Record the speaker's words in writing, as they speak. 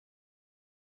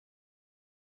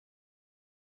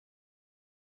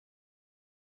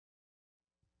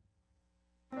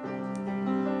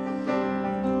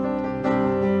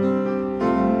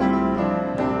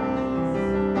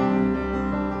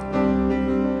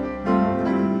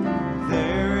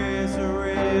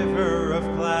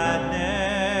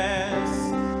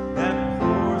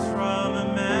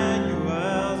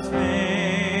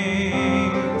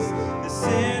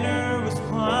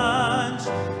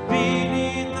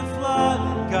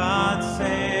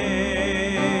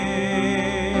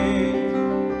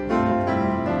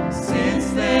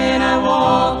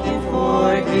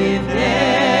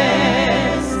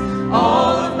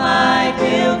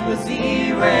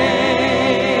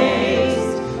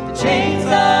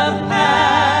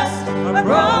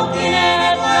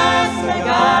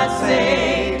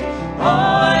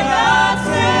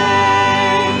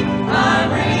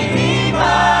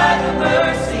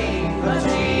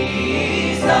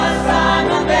I'm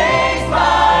amazed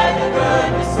by the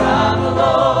goodness of the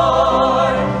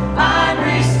Lord. I'm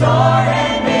restored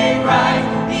and made right.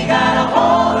 He got a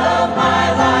hold of my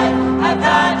life. I've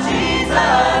got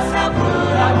Jesus. How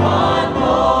could I want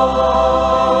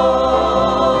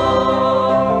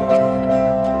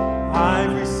more?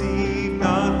 I've received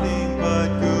nothing but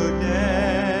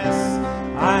goodness.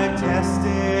 I've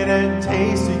tested and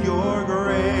tasted your grace.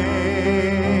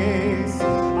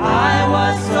 I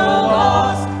was so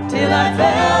lost till I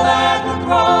fell at the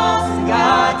cross and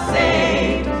got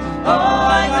saved.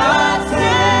 Oh, I got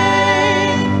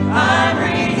saved. I'm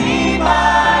redeemed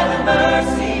by the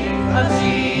mercy of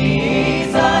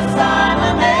Jesus. I'm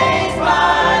amazed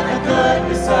by the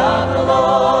goodness of the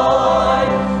Lord.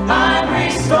 I'm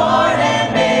restored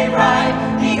and made right.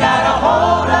 He got a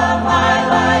hold of my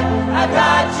life. I've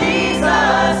got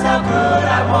Jesus. How could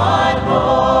I want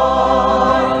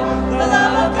more? The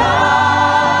love of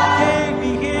God Gave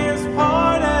me his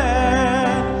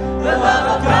pardon. The love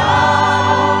of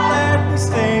God, Let me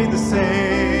stay the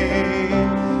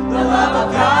same. the love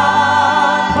of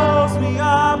God, Pulls me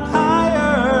up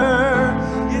higher.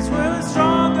 His will is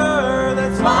stronger.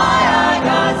 That's why I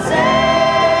got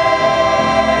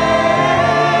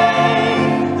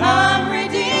saved. I'm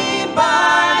redeemed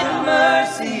by the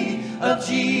mercy of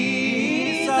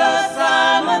Jesus.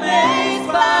 I'm amazed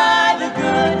by the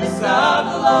goodness of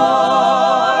the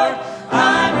Lord.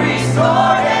 I'm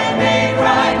restored and made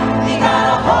right. He got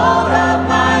a hold of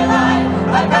my life.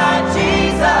 I got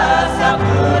Jesus. How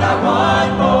could I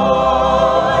want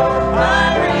more?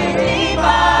 I'm redeemed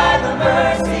by the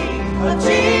mercy of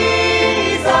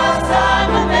Jesus.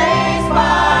 I'm amazed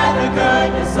by the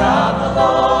goodness of the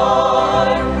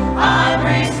Lord. I'm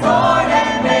restored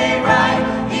and made right.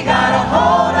 He got a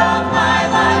hold of my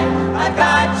life. I've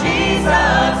got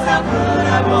Jesus. How could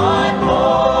I want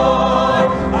more?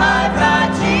 I've got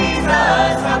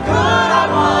Jesus. How could I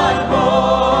want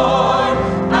more?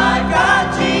 I've got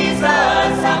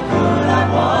Jesus. How could I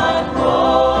want more?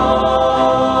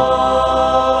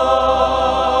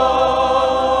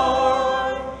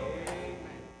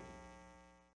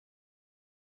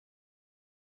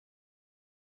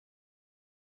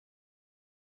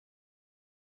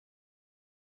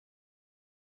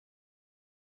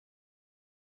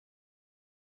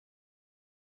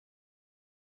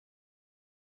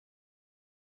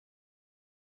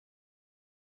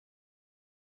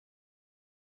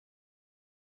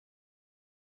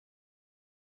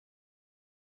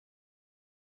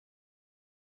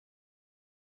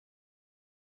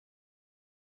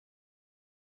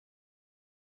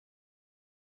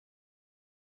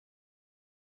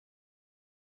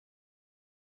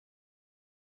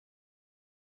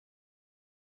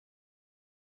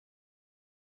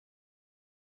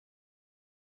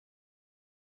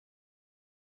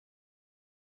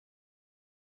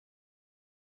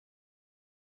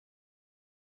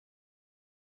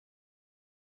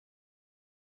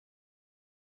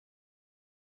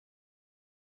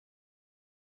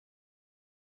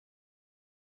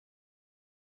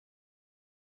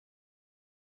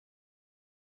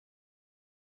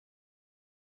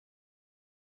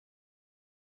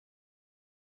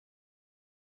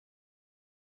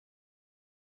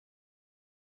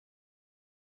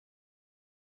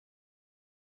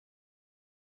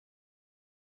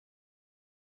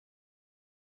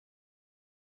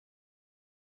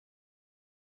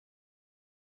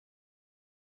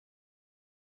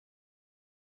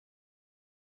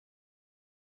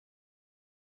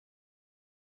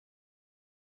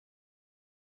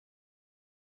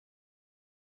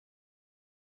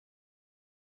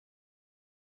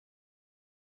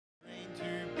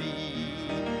 To be.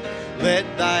 Let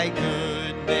thy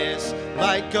goodness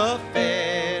like a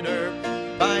fetter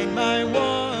bind my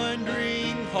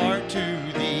wandering heart to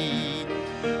thee.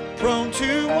 Prone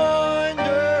to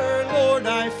wander, Lord,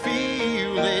 I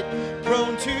feel it.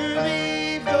 Prone to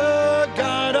leave the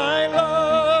God I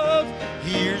love.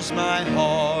 Here's my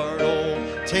heart,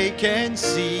 oh, take and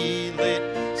seal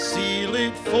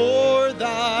it for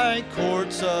thy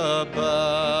courts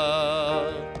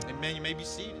above. Amen. You may be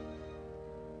seated.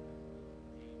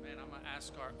 Man, I'm going to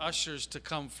ask our ushers to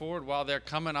come forward. While they're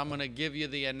coming, I'm going to give you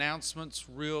the announcements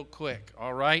real quick,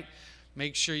 all right?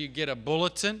 Make sure you get a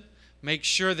bulletin. Make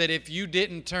sure that if you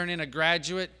didn't turn in a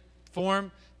graduate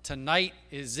form, tonight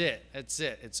is it. That's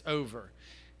it. It's over.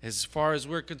 As far as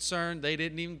we're concerned, they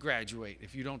didn't even graduate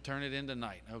if you don't turn it in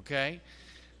tonight, okay?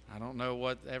 I don't know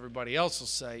what everybody else will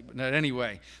say, but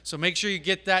anyway. So make sure you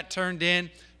get that turned in.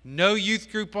 No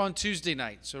youth group on Tuesday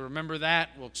night. So remember that.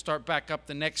 We'll start back up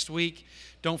the next week.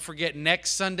 Don't forget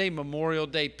next Sunday, Memorial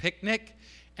Day picnic.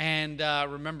 And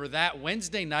remember that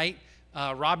Wednesday night,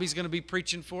 Robbie's going to be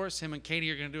preaching for us. Him and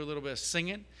Katie are going to do a little bit of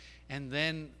singing. And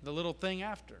then the little thing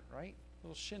after, right?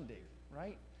 Little shindig,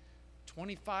 right?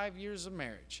 25 years of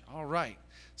marriage. All right.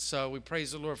 So we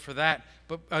praise the Lord for that.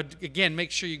 But again,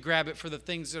 make sure you grab it for the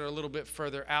things that are a little bit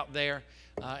further out there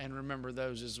and remember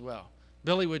those as well.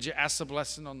 Billy, would you ask the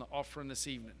blessing on the offering this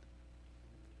evening?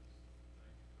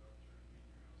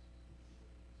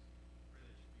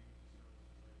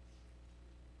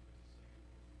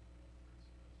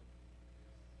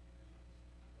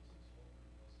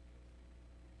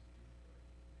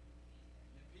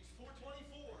 Page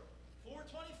 424.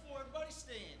 424, everybody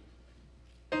stand.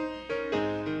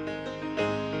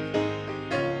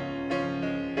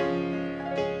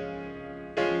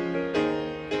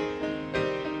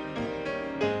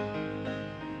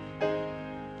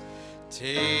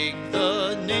 Take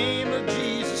the name of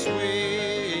Jesus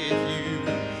with you,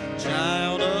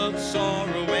 child of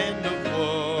sorrow and of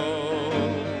woe.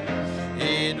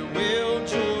 It will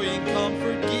joy and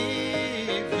comfort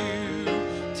give you.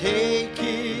 Take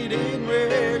it in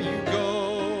where you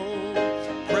go.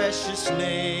 Precious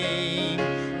name,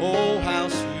 oh how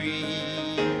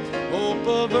sweet, hope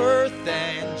of earth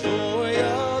and joy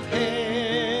of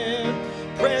heaven.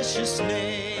 Precious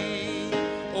name,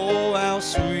 oh how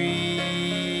sweet.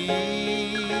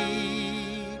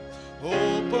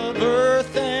 Hope of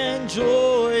earth and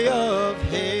joy of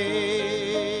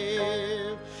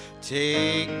heaven.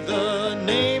 Take the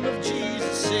name of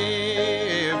Jesus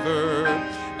ever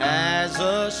as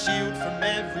a shield from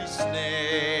every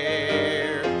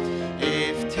snare.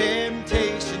 If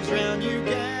temptations round you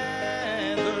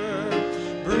gather,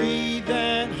 breathe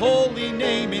that holy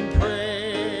name in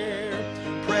prayer.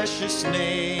 Precious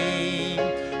name,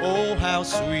 oh how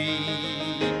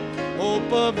sweet,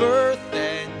 hope of earth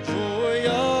and joy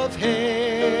of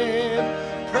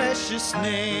heaven. Precious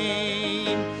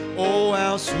name, oh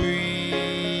how sweet,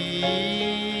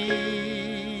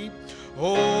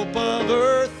 hope of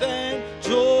earth and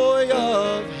joy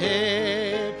of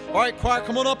heaven. All right, choir,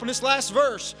 come on up in this last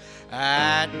verse.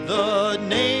 At the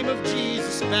name of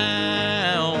Jesus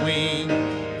bowing,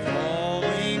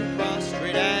 falling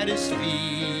prostrate at his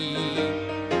feet,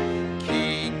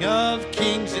 King of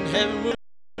kings in heaven will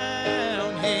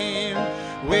crown him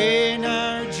when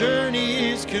our journey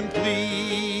is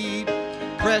complete.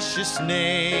 Precious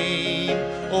name,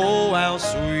 oh how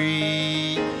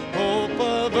sweet, hope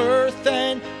of earth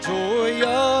and joy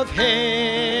of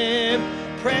heaven.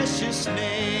 Precious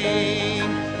name,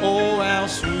 oh how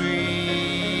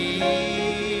sweet,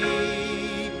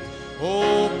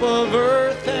 hope of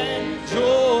earth and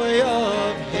joy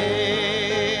of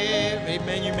heaven.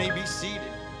 Amen. You may be seated.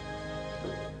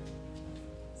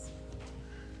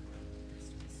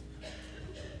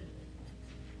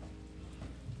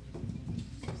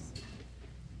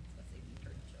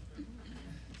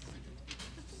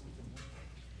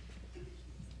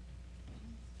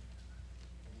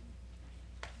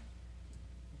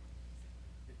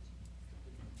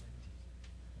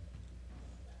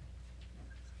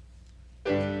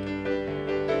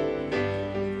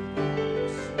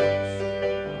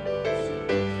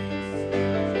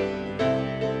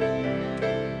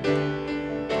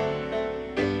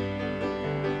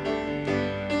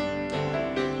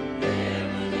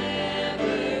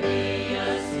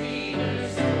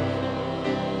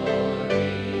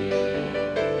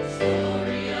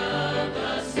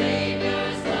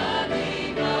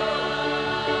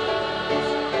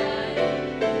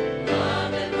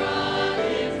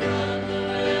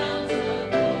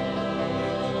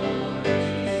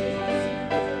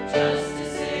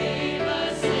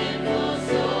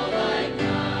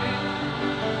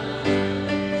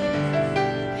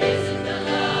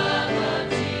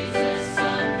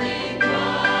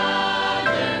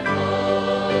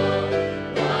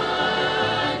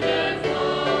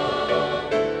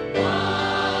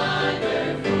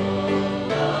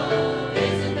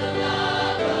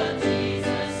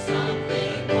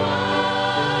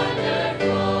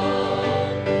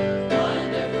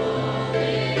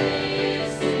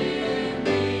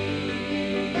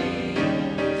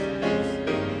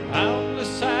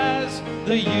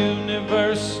 The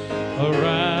universe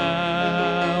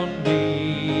around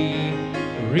me,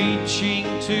 reaching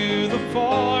to the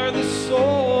farthest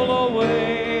soul away.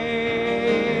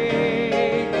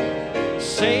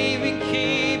 Saving,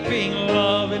 keeping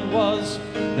love it was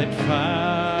that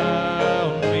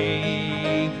found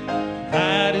me.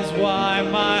 That is why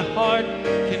my heart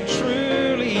can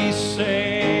truly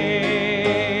say,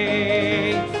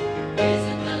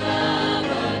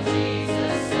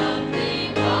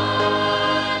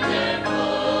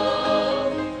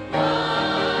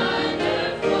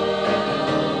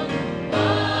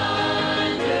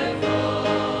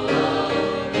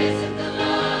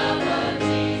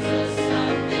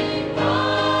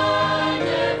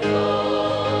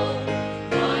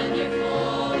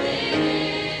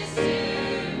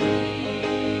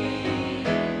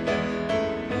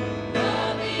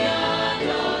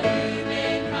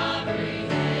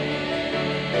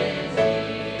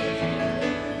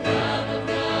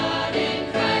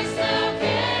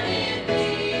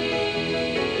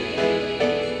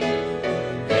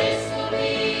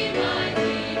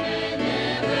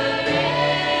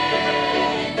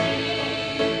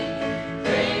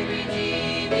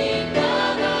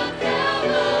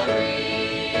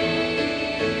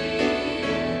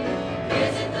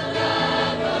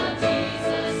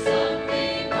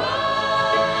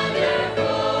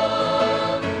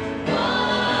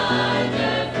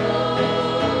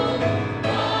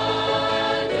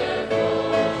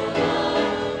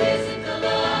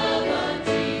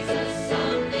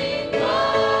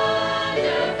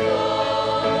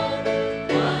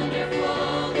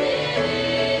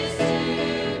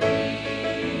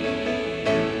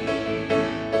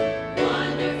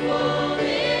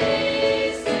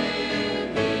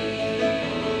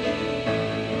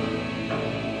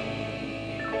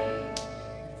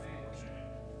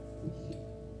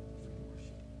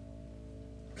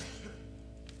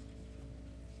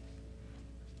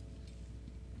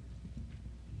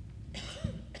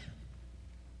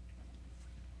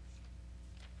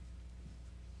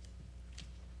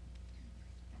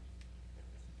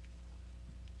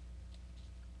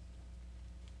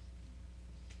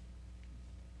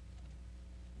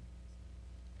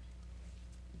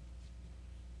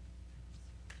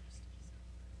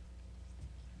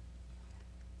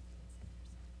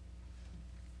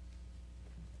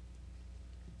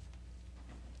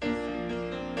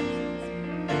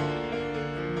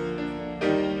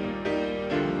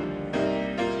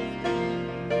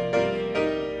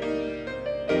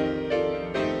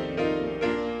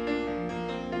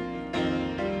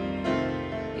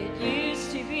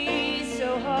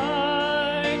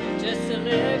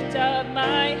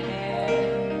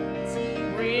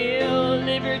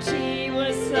 Poverty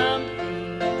was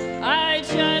something I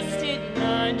just didn't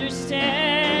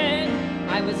understand.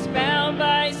 I was bound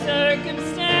by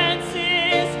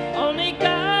circumstances only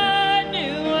God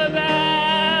knew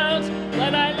about.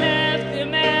 But I left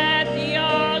them at the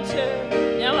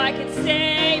altar. Now I can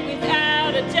say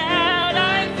without a doubt,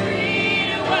 I'm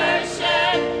free to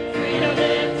worship, free to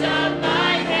lift up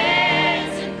my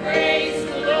hands and praise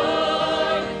the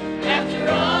Lord. After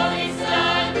all He's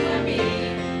done for me,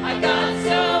 I've got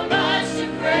so much to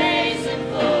praise Him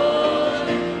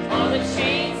for. All the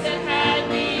chains that had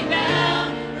me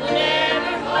bound will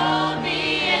never hold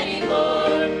me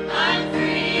anymore. I'm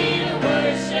free to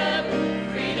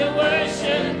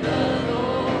worship the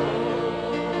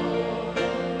Lord.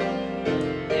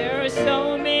 There are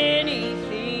so many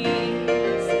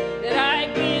things that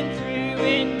I've been through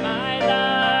in my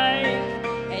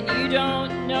life, and you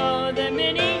don't know the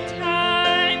many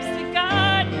times that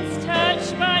God has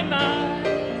touched my mind.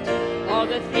 All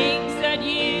the things that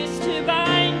used to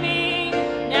bind me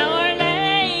now are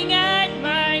laying at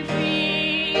my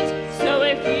feet. So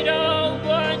if you don't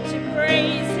want to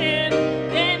praise Him,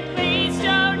 then please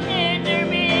don't hinder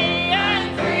me.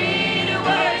 I'm free to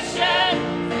worship,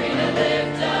 free to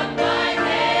lift up my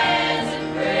hands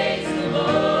and praise the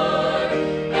Lord.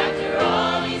 After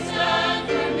all He's done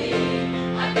for me,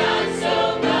 I've got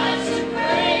so much to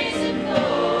praise Him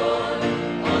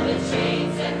for. All the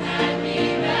chains that had me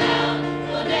bound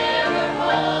will never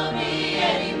hold me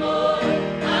anymore.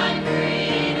 I'm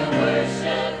free to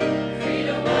worship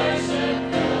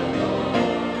the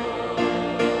Lord.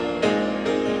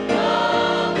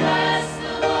 Oh, bless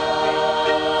the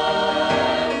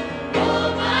Lord,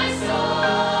 oh my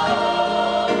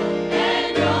soul,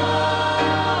 and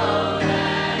all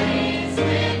that is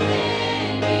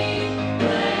within me.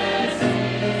 Bless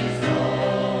His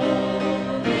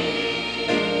holy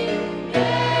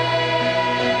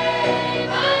name.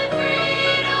 I'm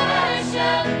free to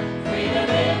worship, free to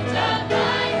lift up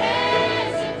my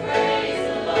hands and praise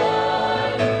the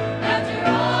Lord. After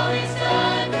all He's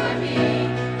done for me,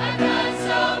 I've got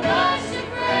so much to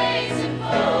praise Him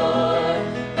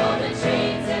for. All the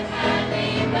chains that had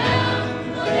me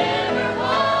bound will never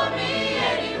hold me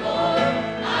anymore.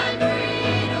 I'm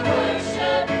free to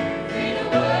worship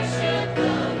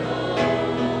the Lord.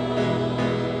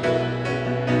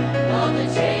 All the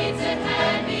chains that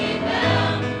had me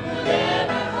bound will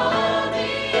never hold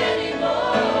me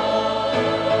anymore.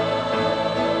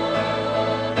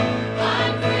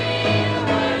 I'm free to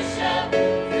worship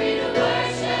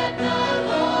the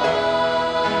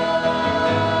Lord.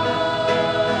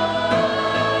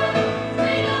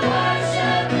 Free to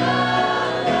worship the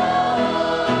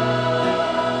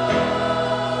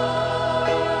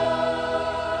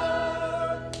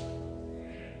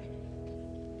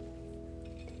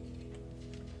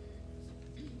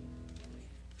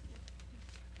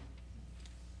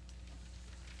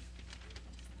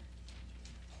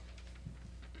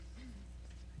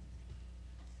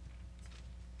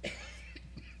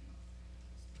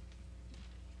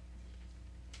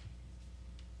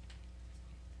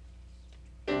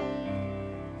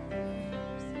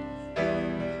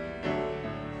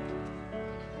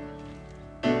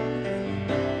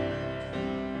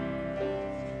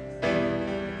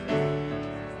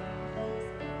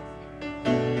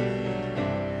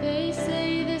They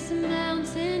say this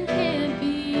mountain can't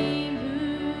be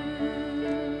moved.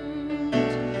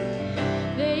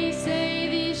 They say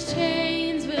these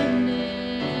chains will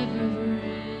never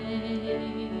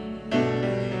break.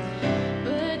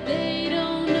 But they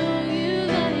don't know you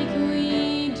like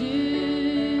we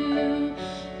do.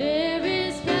 There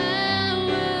is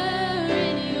power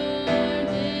in your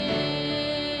name.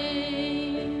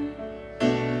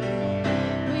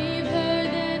 We've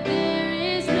heard that there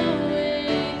is no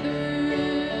way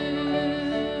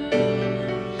through.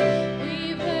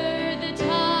 We've heard the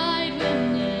tide will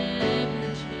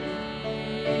never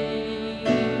change.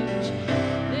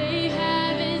 They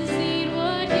haven't seen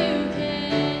what you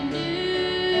can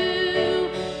do.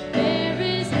 There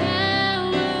is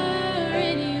power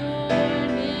in your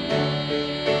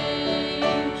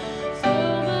name.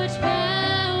 So much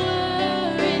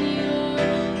power in your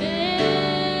name.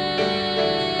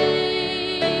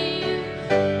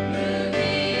 Move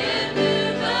the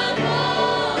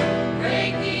immovable,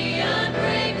 break the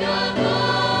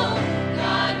unbreakable.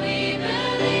 God we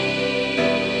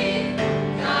believe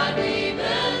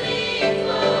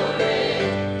for it.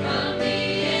 From the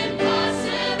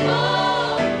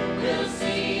impossible, we'll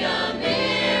see a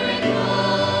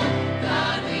miracle.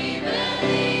 God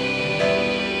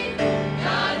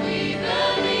we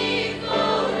believe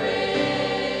for it.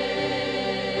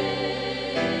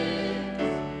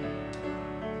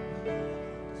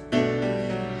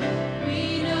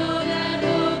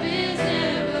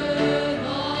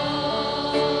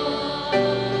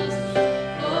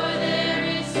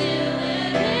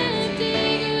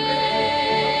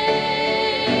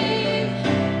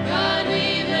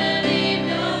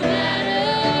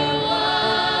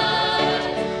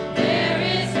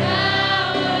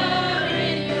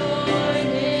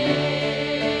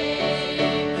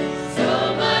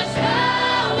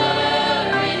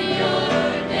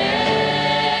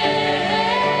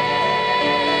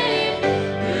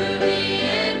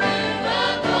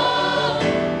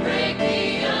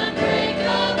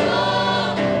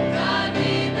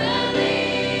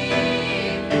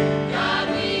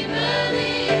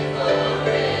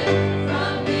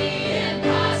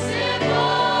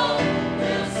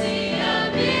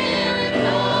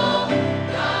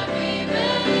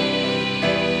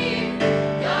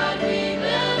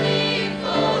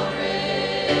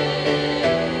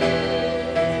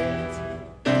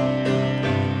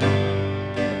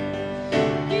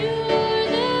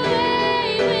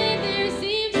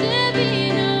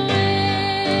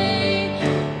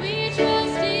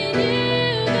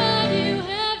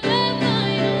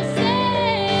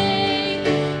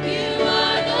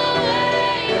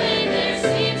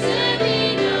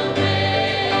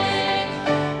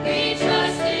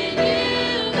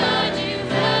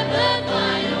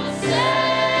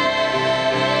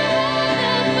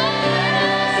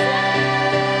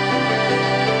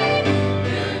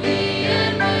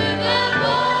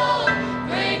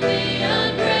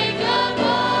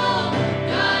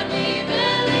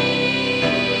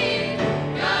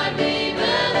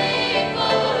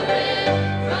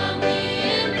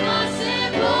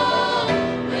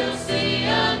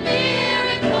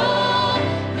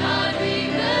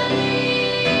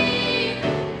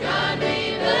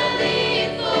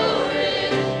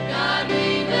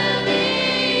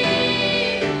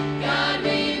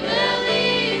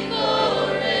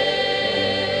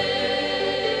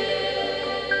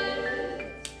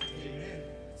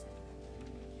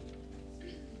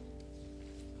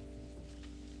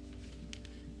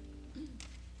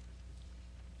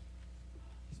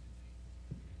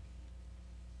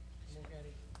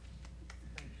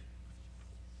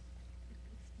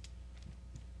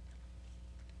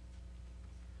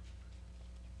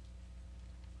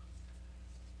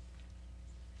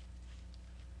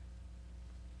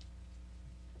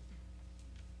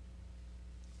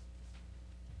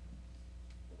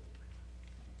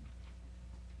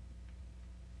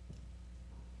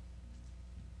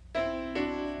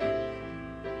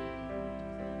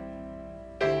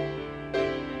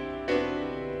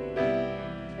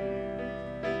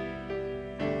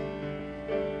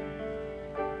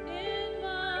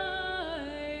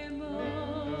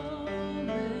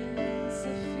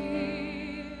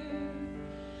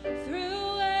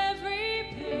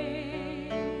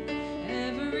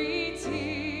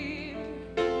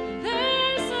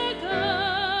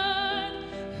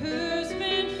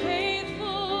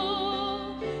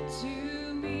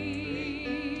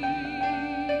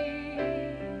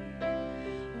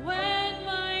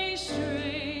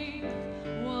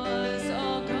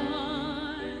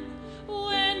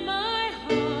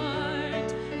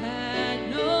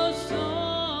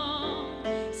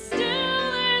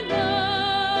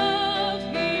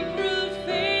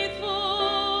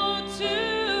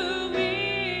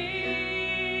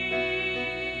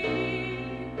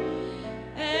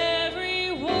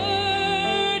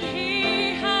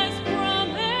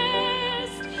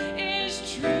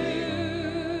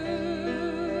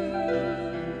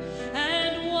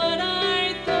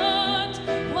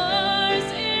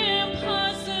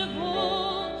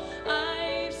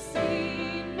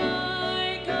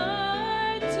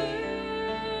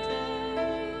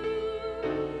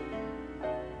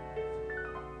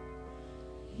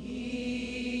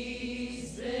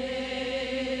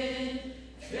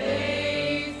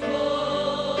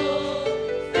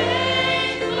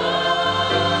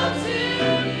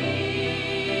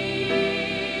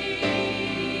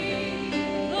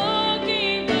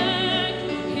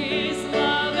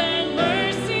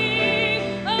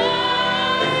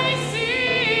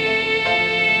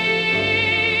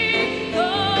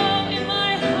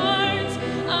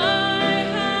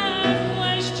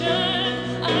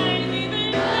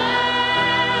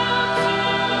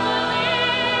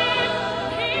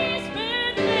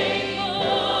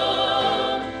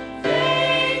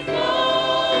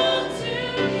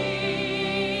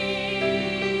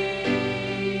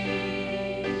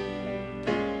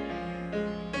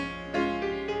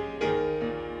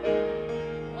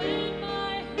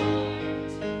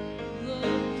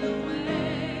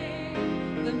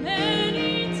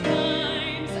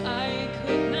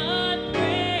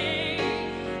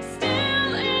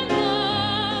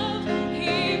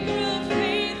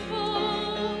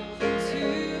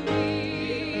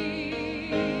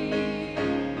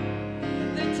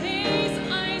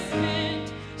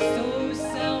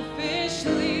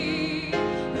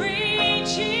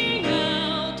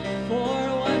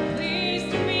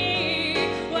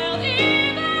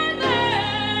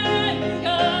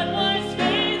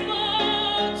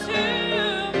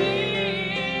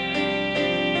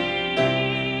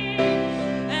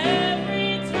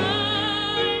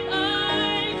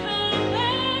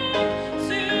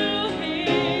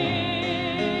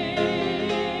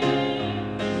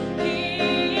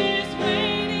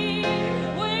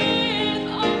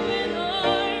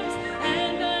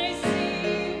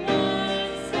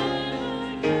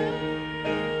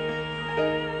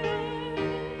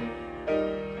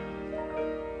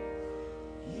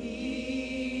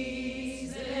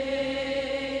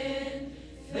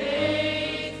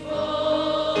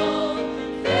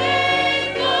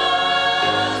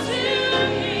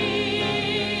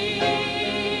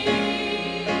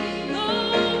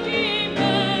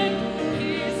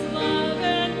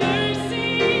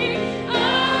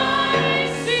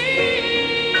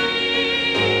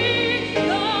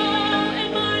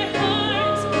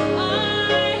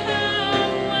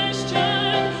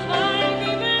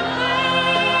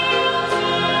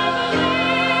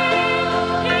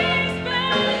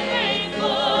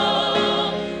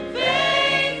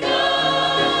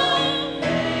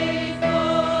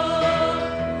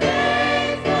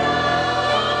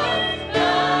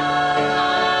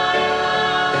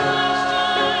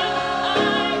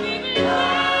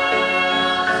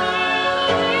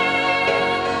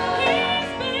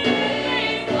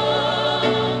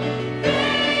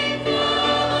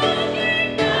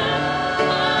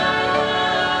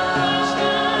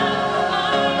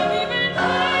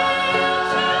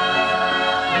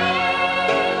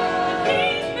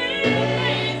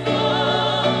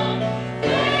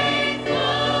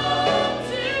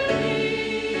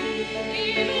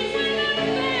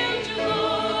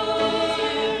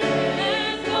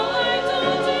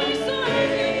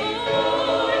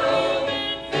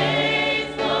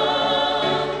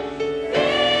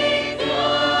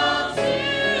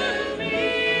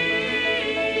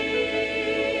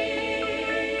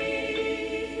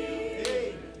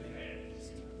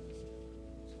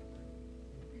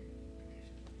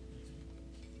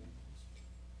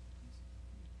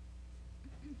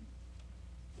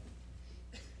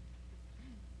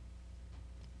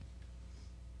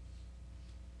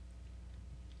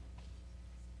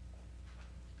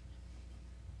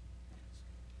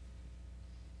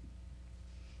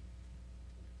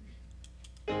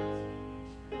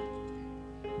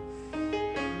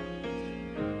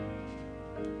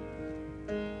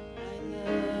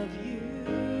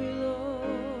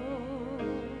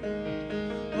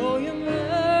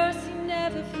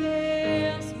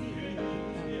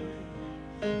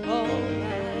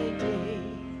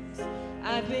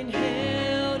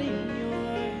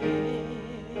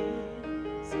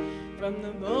 From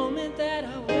the moment that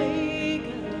I wake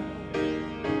up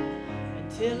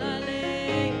until I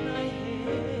lay my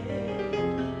head,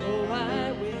 oh,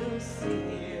 I will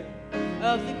sing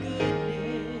of the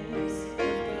goodness of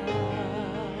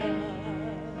God.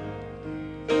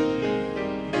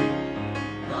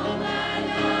 All my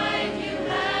life you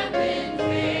have been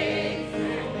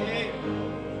faithful.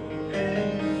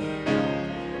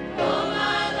 All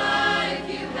my life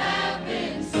you have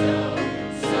been so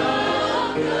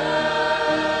good.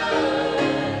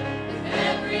 With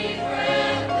every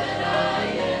breath that I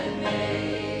am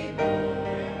able,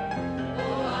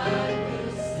 oh, I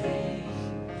will sing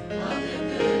of the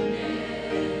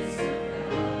goodness of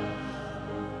God.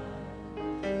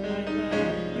 I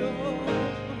love your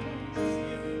voice.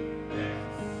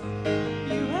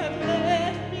 You have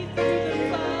led me through the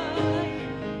fire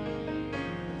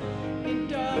in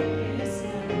darkest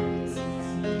nights.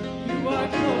 You are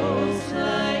close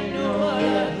like no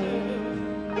other.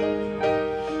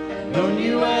 I've known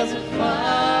you as a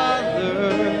father.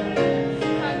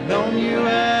 I've known you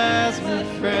as my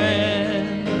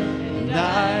friend. And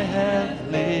I have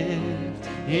lived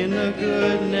in the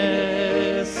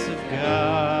goodness of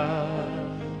God.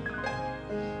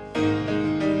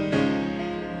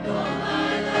 All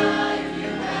my life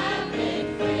you have been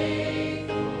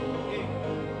faithful.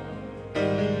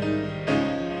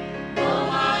 All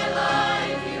my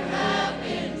life you have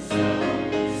been so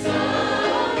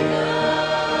good.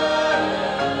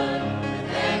 With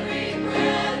every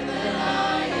breath that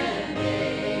I am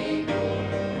able,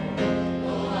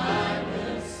 oh, I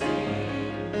will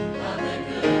sing of the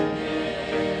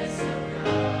goodness of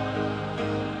God.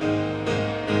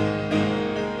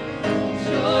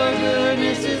 Your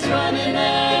goodness is running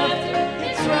after,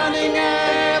 it's running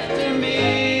after me.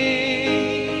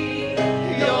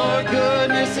 Your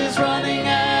goodness is running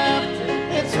after,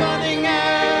 it's running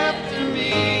after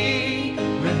me.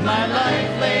 With my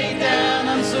life laid down,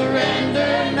 I'm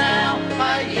surrendered now.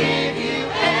 I give you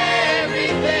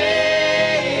everything.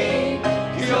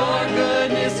 Your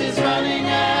goodness is running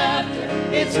after,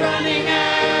 it's running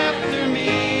after me.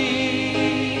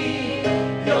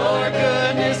 Your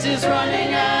goodness is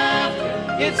running after,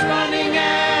 it's running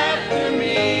after me.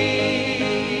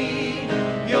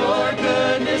 Your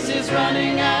goodness is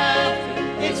running after,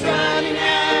 it's running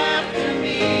after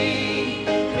me.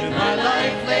 With my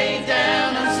life laid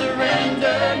down, I'm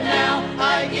surrendered now.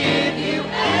 I give you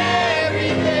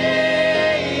everything.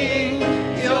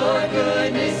 Your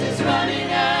goodness is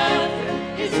running after,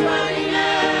 it's running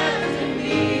after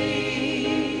me.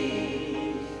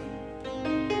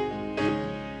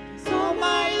 'Cause all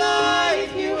my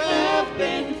life you have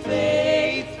been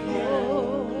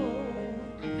faithful.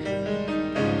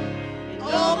 And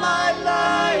all my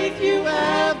life you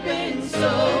have been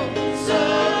so good.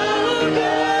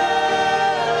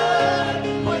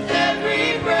 With every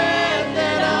breath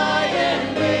that I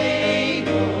am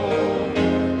able,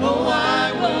 oh,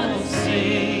 I will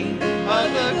sing of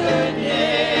the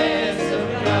goodness of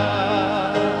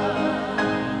God.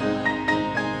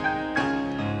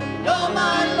 And all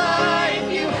my life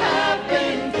you have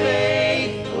been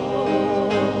faithful.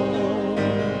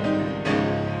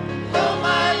 All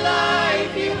my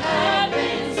life you have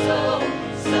been so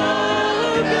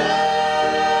good.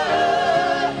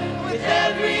 With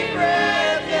every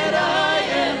breath that I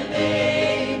am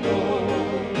able,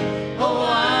 oh,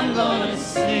 I'm gonna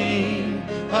sing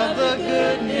of the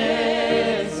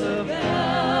goodness of God.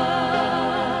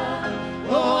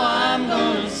 Oh, I'm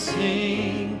gonna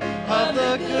sing of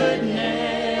the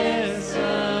goodness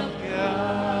of God.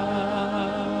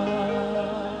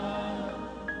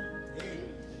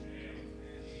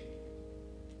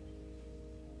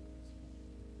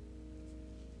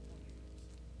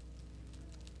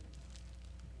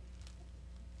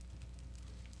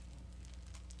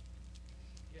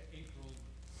 Yeah, April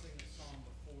sing a song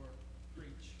before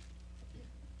preach,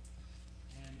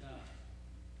 and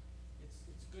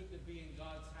it's good to be in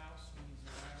God's house when He's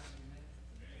around. Amen.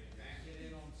 Get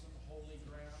in on some holy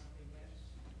ground. Amen.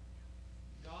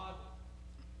 God,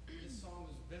 this song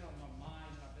has been on my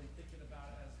mind. I've been thinking about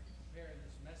it as preparing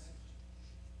this message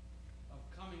of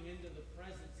coming into the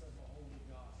presence of a holy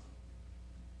God,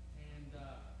 and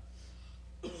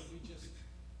we just.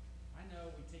 I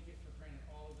know we take it for granted,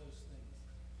 all of those things,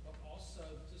 but also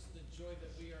just the joy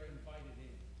that we are invited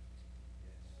in,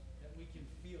 that we can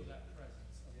feel that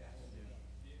presence of the Holy God,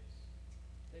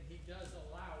 that He does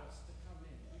allow us to come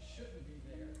in. We shouldn't be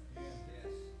there.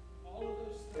 All of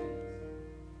those things,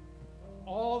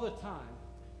 all the time.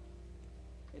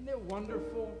 Isn't it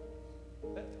wonderful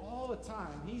that all the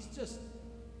time He's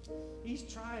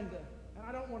trying to, and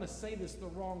I don't want to say this the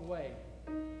wrong way,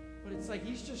 But it's like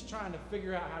he's just trying to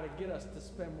figure out how to get us to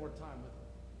spend more time with him.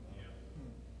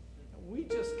 We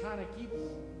just kind of keep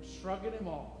shrugging him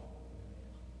off.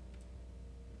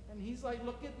 And he's like,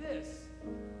 look at this.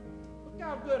 Look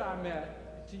how good I'm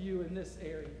at to you in this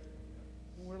area.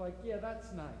 And we're like, yeah,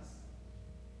 that's nice.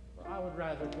 But I would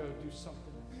rather go do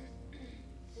something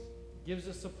else. Gives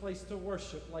us a place to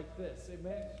worship like this.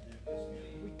 Amen?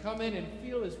 We come in and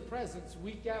feel his presence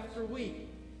week after week.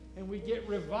 And we get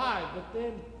revived. But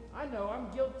then, I know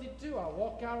I'm guilty too. I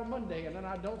walk out on Monday and then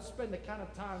I don't spend the kind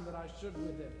of time that I should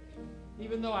with him.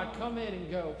 Even though I come in and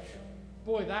go,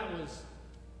 boy, that was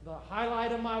the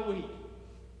highlight of my week.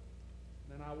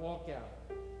 Then I walk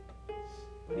out.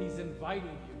 But he's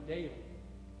inviting you daily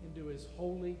into his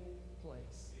holy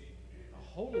place. The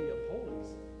holy of holies.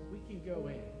 We can go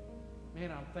in.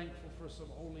 Man, I'm thankful for some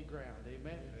holy ground.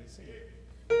 Amen. Sing it.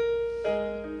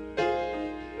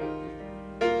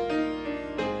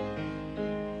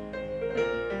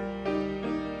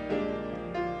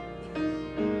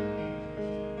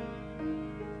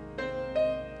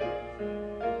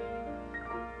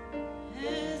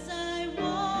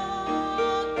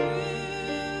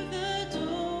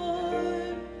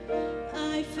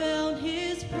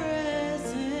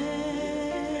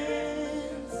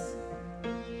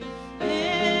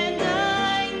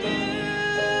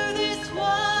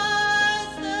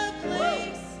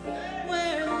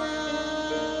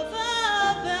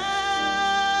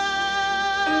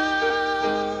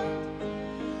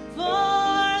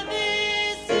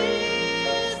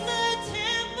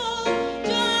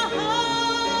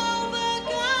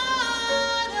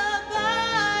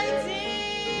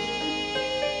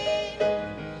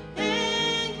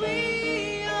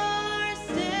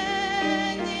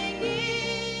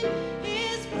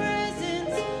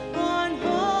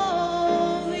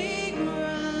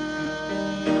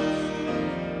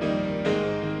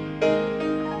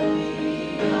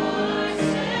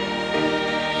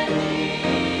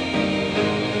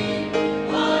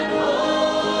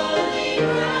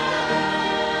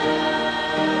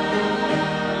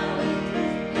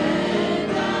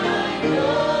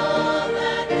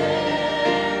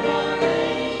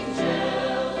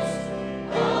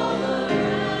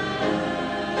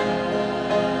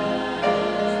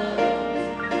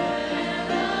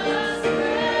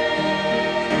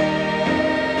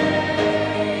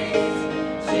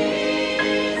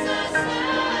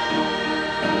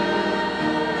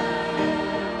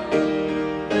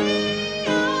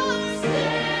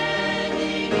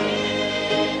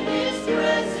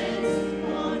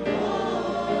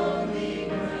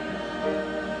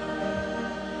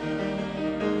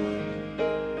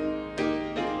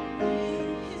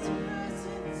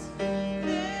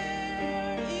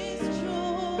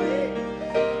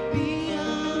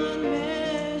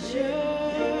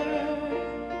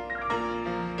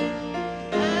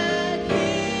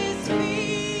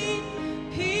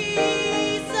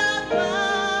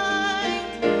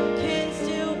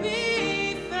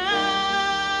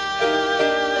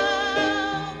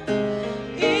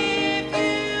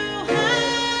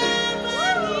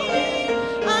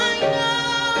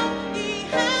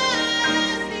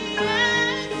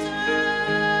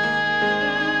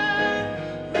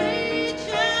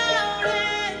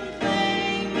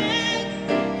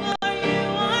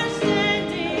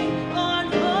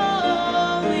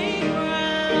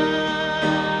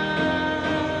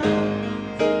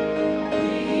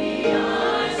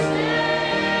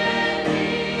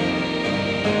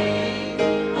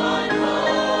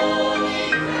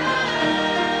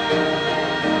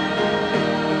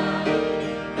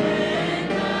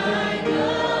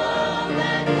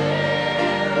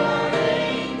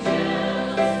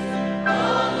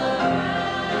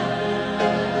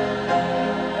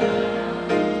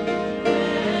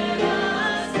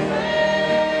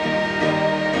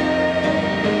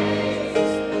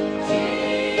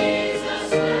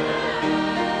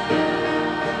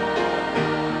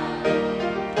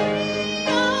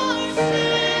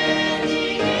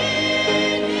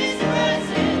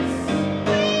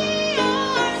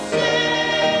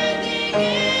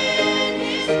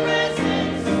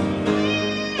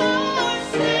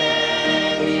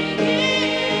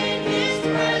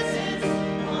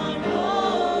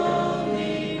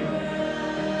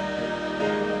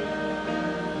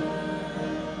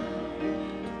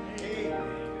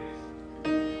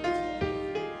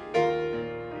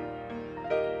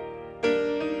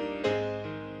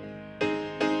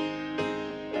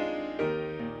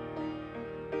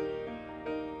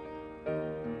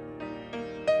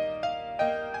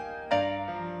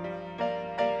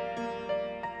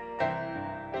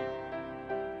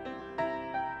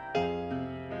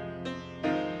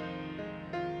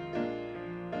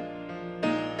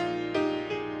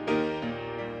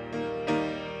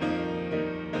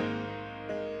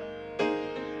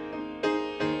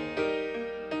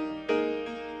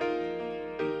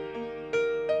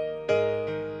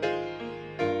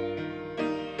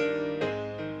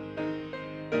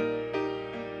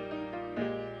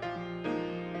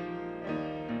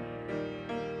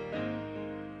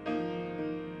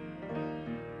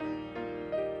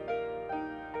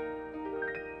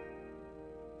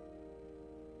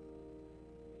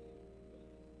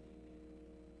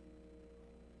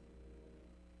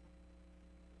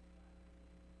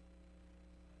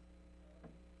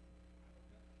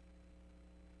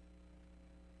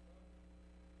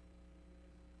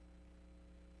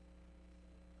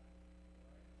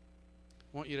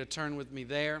 I want you to turn with me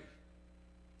there,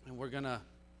 and we're going to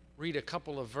read a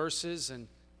couple of verses and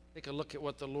take a look at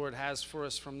what the Lord has for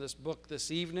us from this book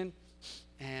this evening.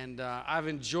 And I've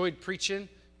enjoyed preaching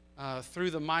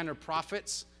through the minor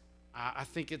prophets. I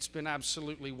think it's been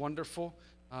absolutely wonderful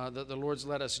that the Lord's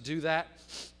let us do that,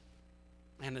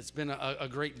 and it's been a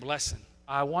great blessing.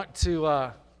 What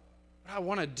I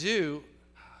want to do,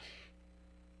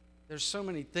 there's so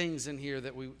many things in here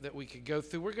that we could go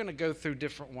through. We're going to go through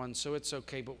different ones, so it's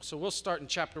okay. So we'll start in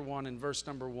chapter 1 and verse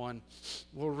number 1.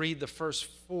 We'll read the first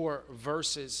 4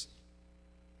 verses,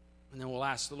 and then we'll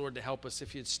ask the Lord to help us.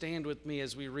 If you'd stand with me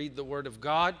as we read the Word of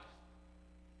God.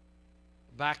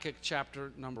 Habakkuk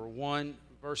chapter number 1,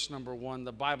 verse number 1,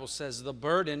 the Bible says, "The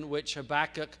burden which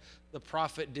Habakkuk the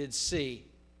prophet did see.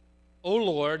 O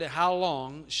Lord, how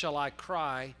long shall I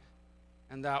cry,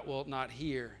 and thou wilt not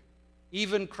hear?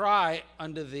 Even cry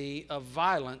unto thee of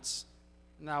violence,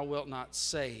 and thou wilt not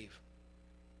save.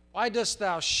 Why dost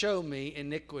thou show me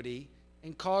iniquity,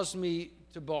 and cause me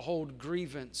to behold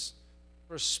grievance?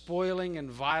 For spoiling and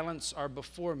violence are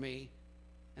before me,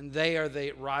 and they are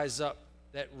that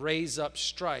raise up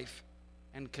strife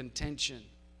and contention.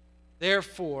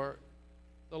 Therefore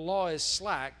the law is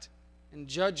slacked, and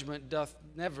judgment doth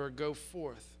never go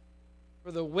forth.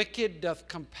 For the wicked doth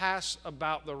compass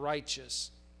about the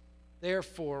righteous.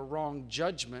 Therefore wrong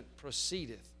judgment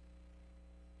proceedeth."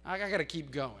 I got to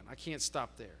keep going. I can't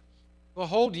stop there.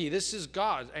 "Behold ye," this is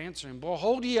God answering,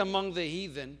 "behold ye among the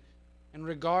heathen, and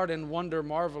regard and wonder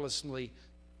marvelously.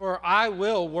 For I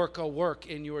will work a work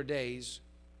in your days,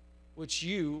 which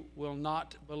you will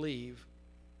not believe,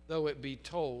 though it be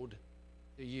told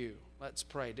to you." Let's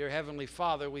pray. Dear Heavenly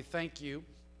Father, we thank you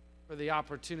for the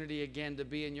opportunity again to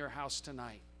be in your house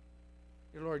tonight.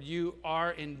 Dear Lord, you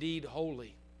are indeed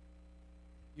holy.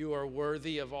 You are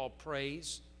worthy of all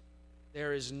praise.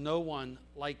 There is no one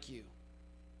like you.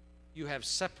 You have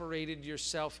separated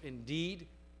yourself in deed.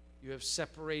 You have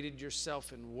separated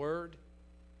yourself in word.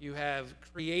 You have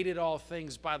created all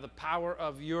things by the power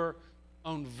of your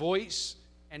own voice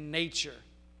and nature.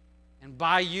 And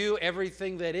by you,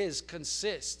 everything that is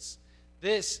consists.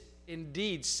 This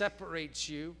indeed separates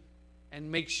you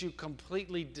and makes you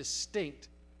completely distinct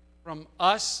from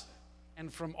us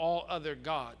and from all other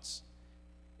gods.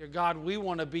 Dear God, we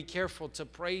want to be careful to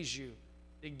praise you,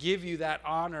 to give you that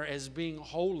honor as being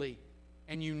holy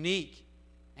and unique,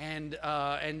 and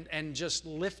just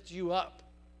lift you up.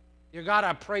 Dear God,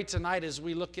 I pray tonight as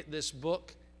we look at this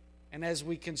book and as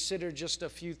we consider just a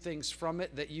few things from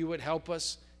it, that you would help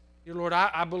us. Dear Lord,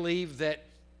 I believe that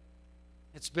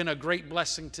it's been a great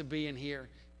blessing to be in here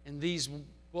in these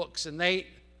books, and they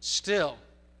still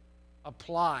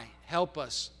apply. Help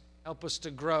us to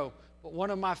grow. But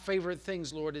one of my favorite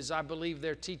things, Lord, is I believe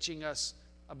they're teaching us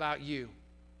about you.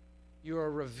 You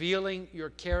are revealing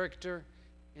your character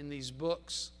in these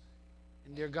books.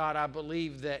 And dear God, I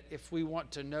believe that if we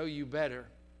want to know you better,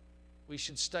 we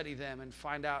should study them and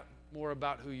find out more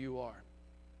about who you are.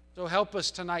 So help us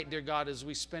tonight, dear God, as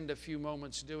we spend a few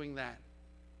moments doing that.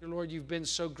 Dear Lord, you've been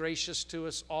so gracious to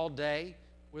us all day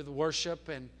with worship,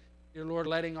 and dear Lord,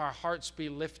 letting our hearts be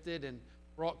lifted and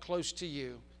brought close to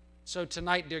you. So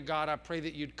tonight, dear God, I pray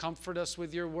that you'd comfort us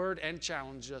with your word and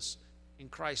challenge us. In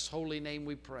Christ's holy name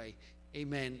we pray.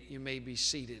 Amen. You may be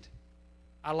seated.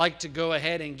 I like to go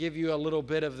ahead and give you a little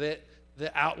bit of the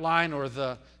outline or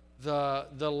the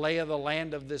lay of the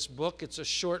land of this book. It's a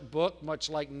short book, much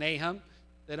like Nahum,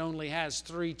 that only has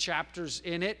 3 chapters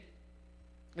in it.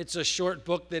 It's a short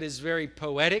book that is very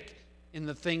poetic in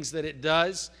the things that it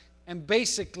does. And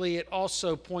basically, it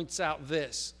also points out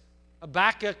this.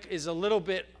 Habakkuk is a little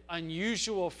bit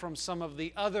unusual from some of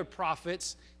the other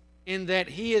prophets in that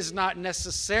he is not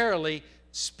necessarily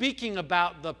speaking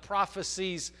about the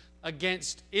prophecies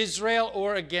against Israel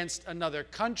or against another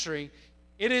country.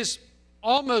 It is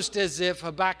almost as if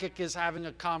Habakkuk is having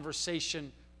a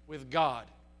conversation with God.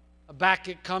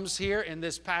 Habakkuk comes here in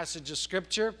this passage of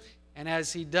Scripture, and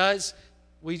as he does,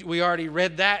 we already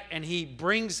read that, and he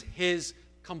brings his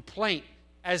complaint,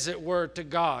 as it were, to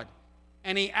God.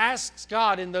 And he asks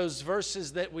God in those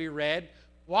verses that we read,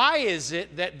 why is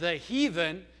it that the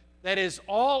heathen that is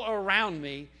all around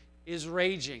me is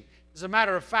raging? As a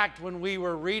matter of fact, when we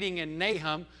were reading in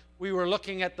Nahum, we were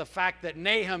looking at the fact that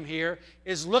Nahum here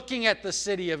is looking at the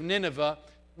city of Nineveh.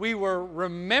 We were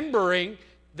remembering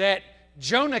that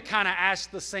Jonah kind of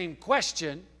asked the same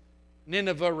question.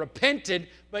 Nineveh repented,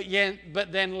 but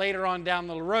then later on down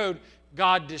the road,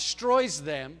 God destroys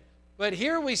them. But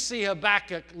here we see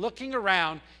Habakkuk looking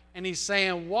around, and he's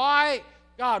saying, why,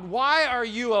 God, why are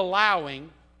you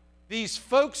allowing these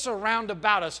folks around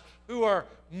about us who are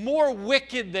more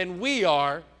wicked than we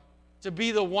are to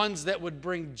be the ones that would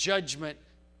bring judgment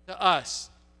to us.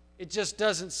 It just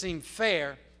doesn't seem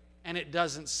fair, and it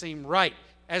doesn't seem right.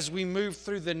 As we move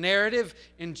through the narrative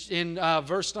in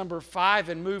verse number 5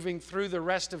 and moving through the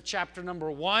rest of chapter number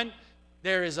 1,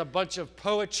 there is a bunch of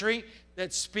poetry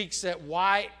that speaks at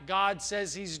why God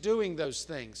says He's doing those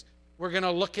things. We're going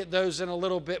to look at those in a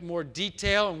little bit more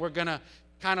detail, and we're going to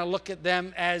kind of look at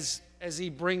them as He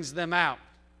brings them out.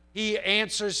 He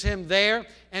answers him there,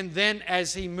 and then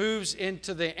as he moves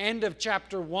into the end of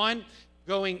chapter 1,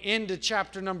 going into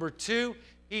chapter number 2,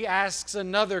 he asks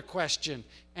another question,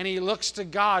 and he looks to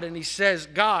God and he says,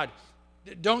 God,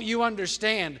 don't you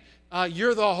understand?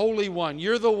 You're the Holy One.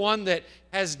 You're the one that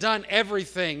has done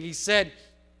everything. He said,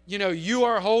 you know, you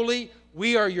are holy.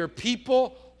 We are your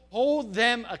people. Hold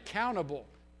them accountable.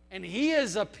 And he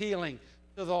is appealing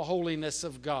to the holiness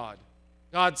of God.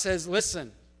 God says,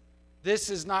 listen, this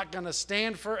is not going to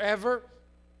stand forever.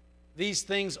 These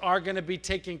things are going to be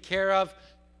taken care of.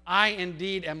 I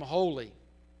indeed am holy.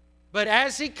 But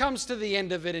as he comes to the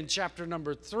end of it in chapter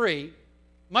number 3,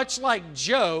 much like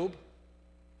Job,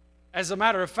 as a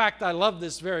matter of fact, I love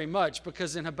this very much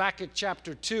because in Habakkuk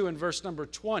chapter 2 and verse number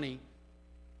 20,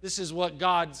 this is what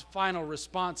God's final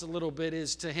response a little bit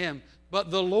is to him. But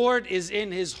the Lord is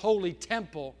in his holy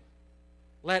temple.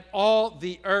 Let all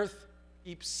the earth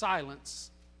keep silence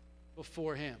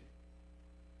before him.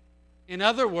 In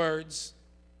other words,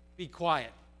 be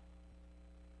quiet.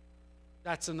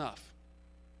 That's enough.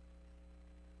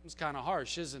 It's kind of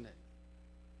harsh, isn't it?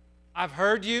 I've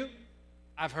heard you.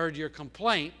 I've heard your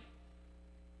complaint.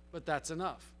 But that's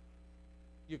enough.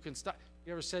 You can stop.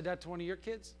 You ever said that to one of your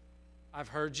kids? I've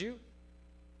heard you.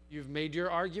 You've made your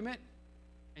argument.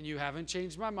 And you haven't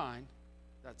changed my mind.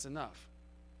 That's enough.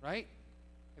 Right?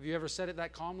 Have you ever said it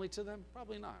that calmly to them?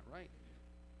 Probably not, right?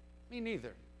 Me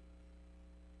neither.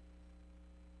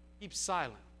 Keep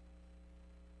silent.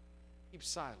 Keep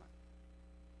silent.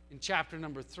 In chapter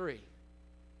number 3,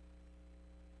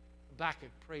 Habakkuk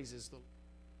praises the Lord.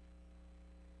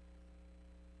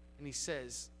 And he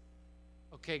says,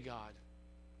 okay, God,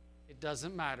 it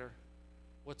doesn't matter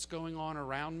what's going on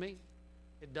around me.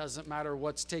 It doesn't matter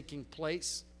what's taking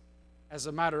place. As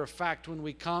a matter of fact, when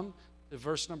we come to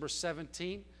verse number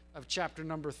 17 of chapter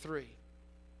number 3,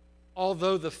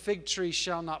 although the fig tree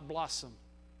shall not blossom,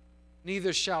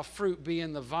 neither shall fruit be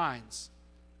in the vines,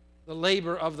 the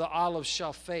labor of the olive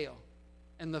shall fail,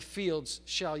 and the fields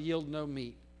shall yield no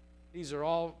meat. These are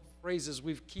all phrases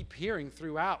we keep hearing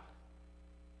throughout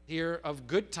here of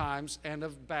good times and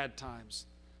of bad times.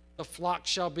 The flock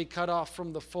shall be cut off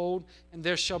from the fold, and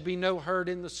there shall be no herd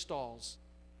in the stalls.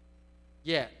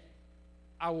 Yet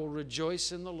I will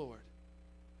rejoice in the Lord.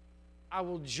 I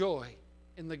will joy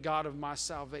in the God of my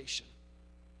salvation.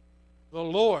 The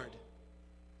Lord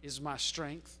is my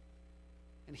strength,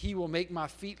 and he will make my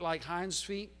feet like hinds'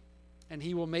 feet, and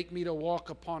he will make me to walk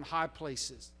upon high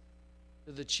places.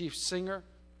 To the chief singer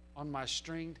on my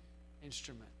stringed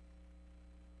instrument.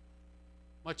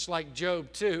 Much like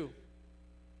Job too,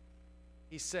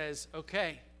 he says,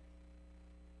 okay,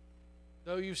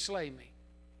 though you slay me,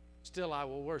 still I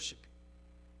will worship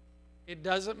you. It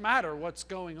doesn't matter what's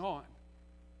going on.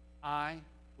 I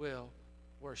will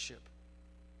worship.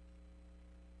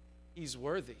 He's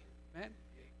worthy, man.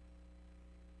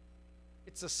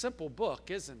 It's a simple book,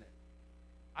 isn't it?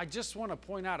 I just want to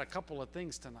point out a couple of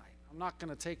things tonight. I'm not going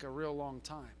to take a real long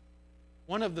time.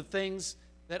 One of the things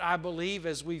that I believe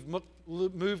as we've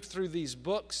moved through these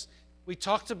books, we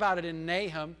talked about it in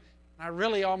Nahum, and I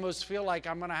really almost feel like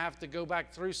I'm going to have to go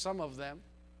back through some of them.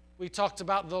 We talked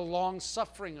about the long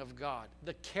suffering of God,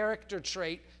 the character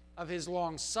trait of his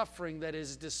long suffering that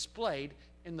is displayed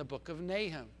in the book of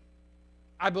Nahum.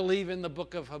 I believe in the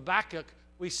book of Habakkuk,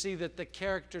 we see that the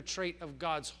character trait of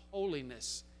God's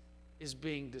holiness is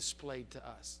being displayed to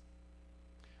us.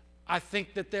 I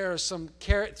think that there are some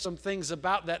things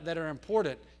about that are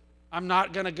important. I'm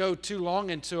not going to go too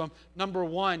long into them. Number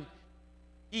one,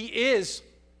 he is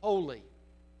holy.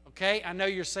 Okay? I know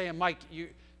you're saying, Mike,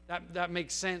 that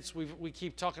makes sense. We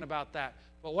keep talking about that.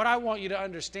 But what I want you to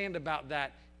understand about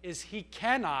that is he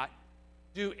cannot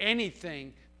do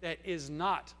anything that is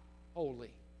not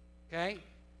holy. Okay?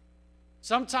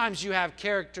 Sometimes you have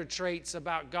character traits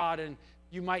about God, and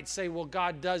you might say, well,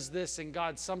 God does this, and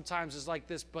God sometimes is like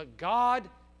this, but God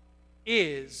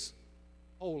is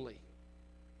holy.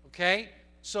 Okay?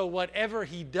 So whatever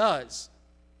he does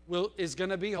is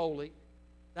going to be holy.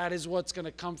 That is what's going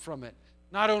to come from it.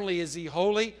 Not only is he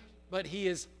holy, but he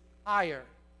is higher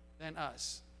than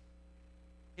us.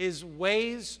 His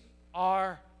ways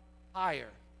are higher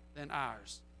than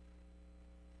ours.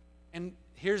 And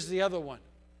here's the other one,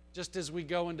 just as we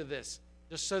go into this.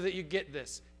 just so that you get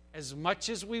this. As much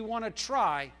as we want to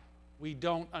try, we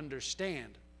don't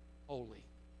understand wholly.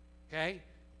 Okay?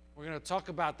 We're going to talk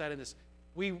about that in this.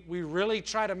 We really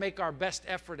try to make our best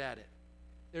effort at it.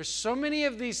 There's so many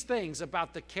of these things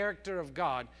about the character of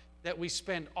God that we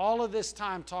spend all of this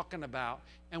time talking about,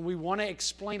 and we want to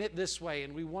explain it this way,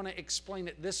 and we want to explain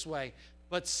it this way,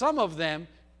 but some of them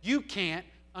you can't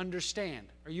understand.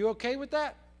 Are you okay with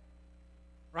that?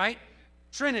 Right?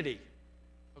 Trinity.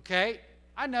 Okay?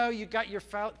 I know you got your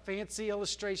fancy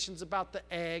illustrations about the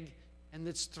egg, and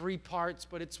it's 3 parts,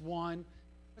 but it's one.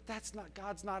 But that's not,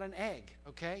 God's not an egg,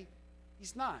 okay?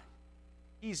 He's not.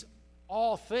 He's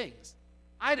all things.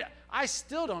 I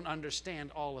still don't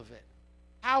understand all of it.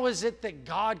 How is it that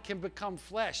God can become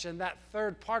flesh and that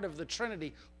third part of the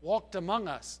Trinity walked among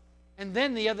us? And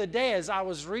then the other day, as I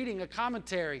was reading a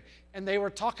commentary, and they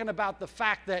were talking about the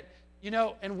fact that,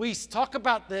 and we talk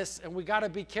about this, and we got to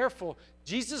be careful.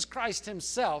 Jesus Christ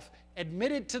himself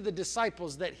admitted to the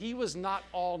disciples that he was not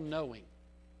all-knowing.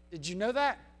 Did you know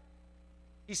that?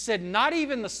 He said, not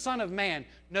even the Son of Man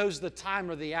knows the time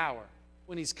or the hour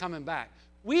when he's coming back.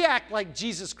 We act like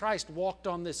Jesus Christ walked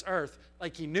on this earth,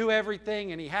 like he knew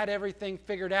everything and he had everything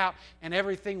figured out and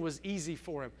everything was easy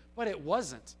for him. But it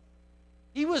wasn't.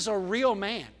 He was a real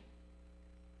man.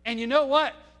 And you know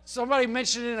what? Somebody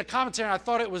mentioned it in a commentary and I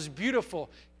thought it was beautiful.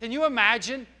 Can you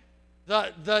imagine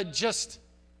what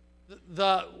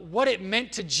it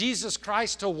meant to Jesus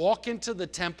Christ to walk into the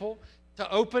temple, to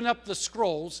open up the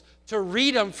scrolls, to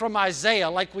read them from Isaiah,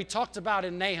 like we talked about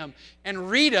in Nahum, and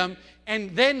read them,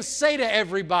 and then say to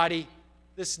everybody,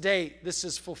 this day, this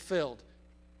is fulfilled.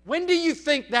 When do you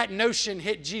think that notion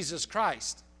hit Jesus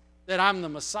Christ, that I'm the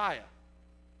Messiah?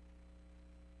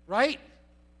 Right?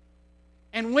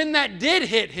 And when that did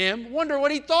hit him, wonder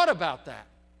what he thought about that.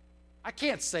 I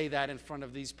can't say that in front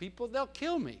of these people. They'll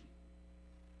kill me.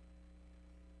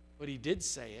 But he did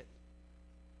say it.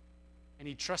 And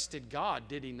he trusted God,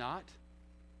 did he not?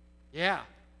 Yeah.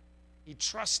 He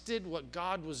trusted what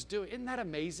God was doing. Isn't that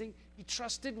amazing? He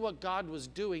trusted what God was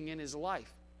doing in his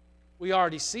life. We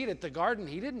already see it at the garden.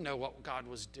 He didn't know what God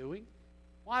was doing.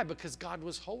 Why? Because God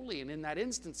was holy. And in that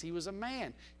instance, he was a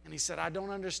man. And he said, I don't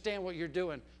understand what you're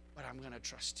doing, but I'm going to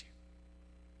trust you.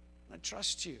 I'm going to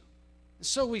trust you. And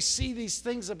so we see these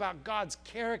things about God's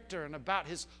character and about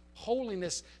his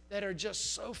holiness that are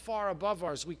just so far above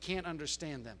ours, we can't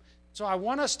understand them. So I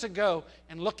want us to go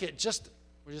and look at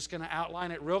we're just going to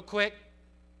outline it real quick.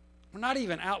 We're not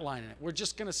even outlining it. We're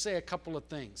just going to say a couple of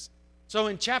things. So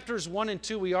in chapters 1 and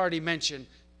 2, we already mentioned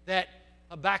that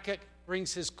Habakkuk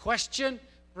brings his question,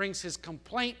 brings his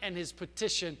complaint, and his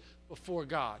petition before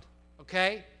God.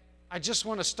 Okay? I just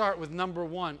want to start with number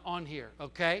 1 on here.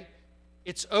 Okay?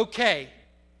 It's okay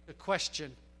to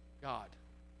question God.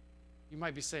 You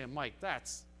might be saying, Mike,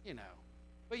 that's,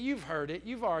 but you've heard it.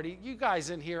 You guys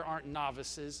in here aren't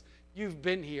novices. You've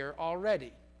been here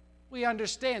already. We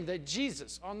understand that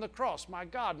Jesus on the cross, my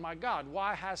God,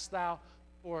 why hast thou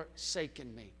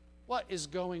forsaken me? What is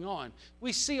going on?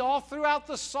 We see all throughout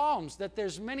the Psalms that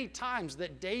there's many times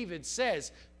that David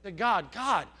says to God,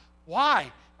 God,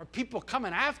 why are people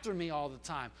coming after me all the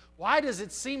time? Why does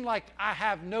it seem like I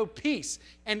have no peace?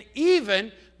 And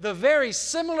even the very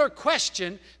similar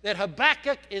question that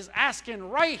Habakkuk is asking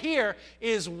right here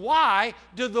is, why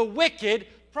do the wicked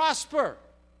prosper?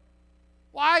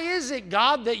 Why is it,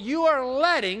 God, that you are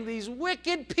letting these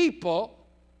wicked people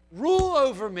rule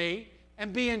over me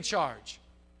and be in charge?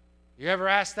 You ever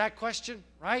asked that question,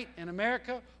 right, in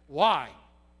America? Why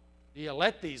do you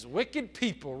let these wicked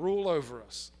people rule over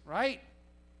us, right?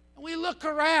 And we look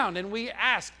around and we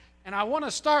ask, and I want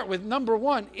to start with number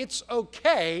 1, it's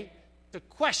okay to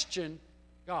question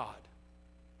God.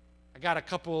 I got a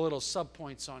couple of little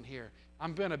subpoints on here.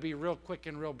 I'm going to be real quick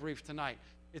and real brief tonight.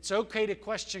 It's okay to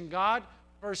question God.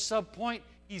 First subpoint,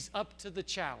 he's up to the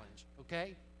challenge,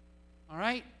 okay? All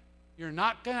right? You're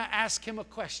not going to ask him a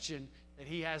question that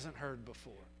he hasn't heard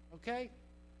before, okay?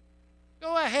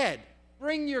 Go ahead.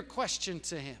 Bring your question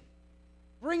to him.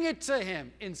 Bring it to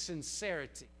him in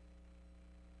sincerity.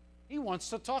 He wants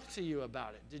to talk to you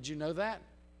about it. Did you know that?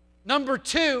 Number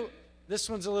 2, this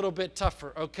one's a little bit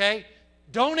tougher, okay?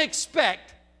 Don't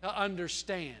expect to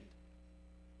understand,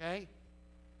 okay?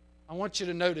 I want you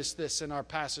to notice this in our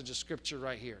passage of Scripture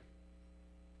right here.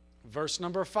 Verse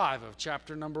number 5 of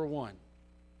chapter number 1.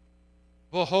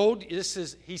 Behold,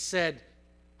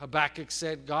 Habakkuk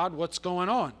said, God, what's going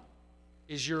on?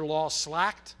 Is your law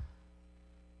slacked?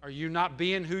 Are you not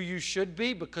being who you should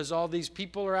be because all these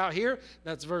people are out here?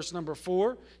 That's verse number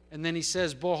 4. And then he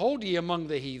says, behold ye among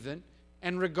the heathen,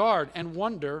 and regard and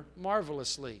wonder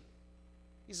marvelously.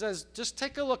 He says, just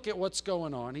take a look at what's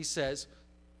going on. He says,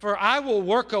 For I will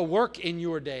work a work in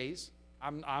your days.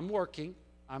 I'm working.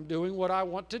 I'm doing what I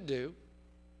want to do,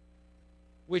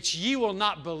 which ye will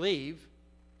not believe,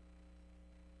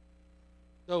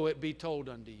 though it be told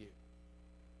unto you.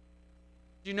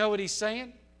 Do you know what he's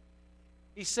saying?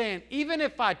 He's saying, even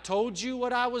if I told you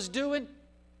what I was doing,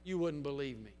 you wouldn't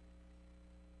believe me.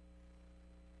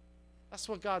 That's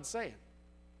what God's saying.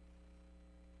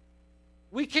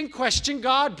 We can question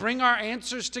God, bring our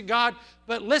answers to God,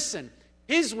 but listen,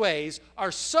 His ways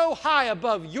are so high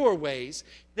above your ways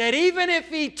that even if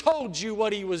He told you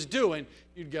what He was doing,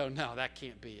 you'd go, no, that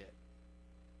can't be it.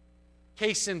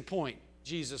 Case in point,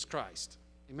 Jesus Christ.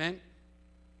 Amen?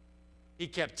 He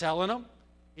kept telling them.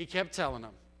 He kept telling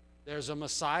them, there's a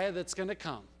Messiah that's going to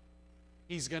come.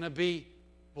 He's going to be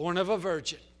born of a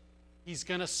virgin. He's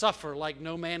going to suffer like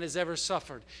no man has ever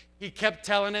suffered. He kept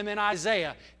telling him in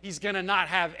Isaiah, he's going to not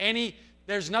have any,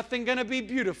 there's nothing going to be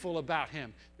beautiful about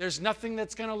him. There's nothing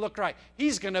that's going to look right.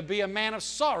 He's going to be a man of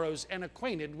sorrows and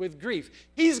acquainted with grief.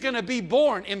 He's going to be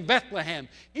born in Bethlehem.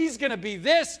 He's going to be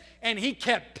this, and he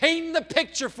kept painting the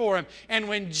picture for him. And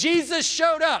when Jesus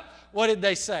showed up, what did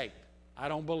they say? I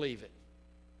don't believe it.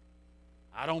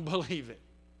 I don't believe it.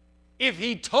 If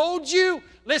he told you,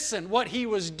 listen, what he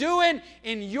was doing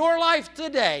in your life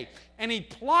today, and he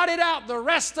plotted out the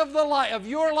rest of of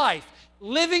your life,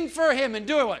 living for him and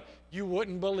doing what? You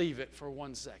wouldn't believe it for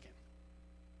 1 second.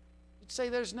 You'd say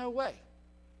there's no way.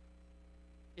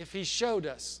 If he showed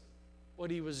us what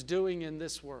he was doing in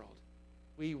this world,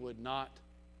 we would not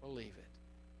believe it.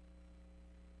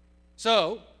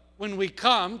 So, when we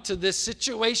come to this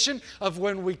situation of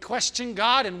when we question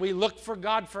God and we look for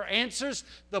God for answers,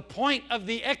 the point of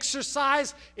the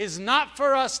exercise is not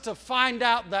for us to find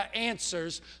out the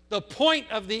answers. The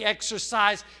point of the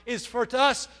exercise is for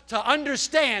us to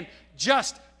understand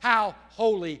just how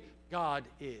holy God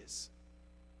is.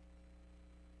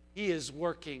 He is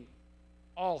working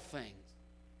all things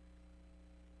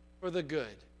for the good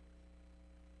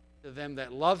to them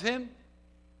that love Him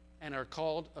and are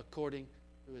called according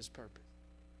to His purpose.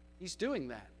 He's doing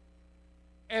that.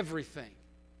 Everything.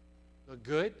 The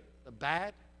good, the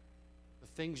bad, the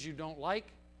things you don't like,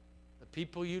 the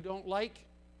people you don't like,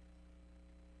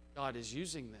 God is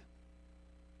using them.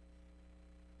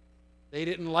 They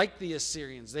didn't like the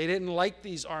Assyrians. They didn't like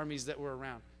these armies that were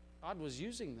around. God was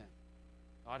using them.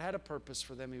 God had a purpose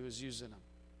for them. He was using them.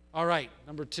 All right,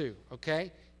 number 2,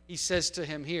 okay? He says to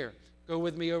him here, go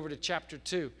with me over to chapter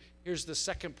 2. Here's the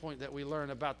second point that we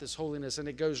learn about this holiness, and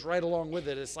it goes right along with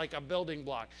it. It's like a building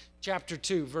block. Chapter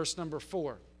 2, verse number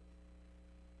 4.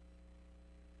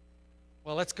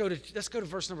 Well, let's go to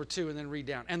verse number 2 and then read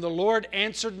down. And the Lord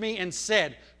answered me and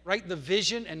said, write the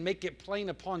vision and make it plain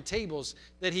upon tables,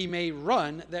 that he may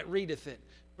run that readeth it.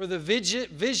 For the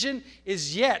vision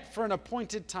is yet for an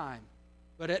appointed time,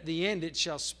 but at the end it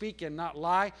shall speak and not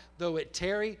lie. Though it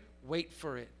tarry, wait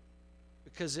for it,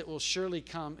 because it will surely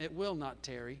come. It will not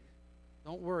tarry.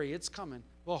 Don't worry, it's coming.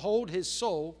 Behold, his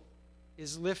soul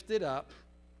is lifted up,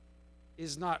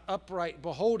 is not upright.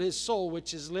 Behold, his soul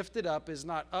which is lifted up is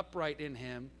not upright in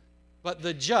him, but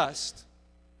the just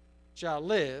shall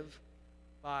live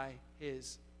by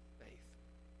his faith.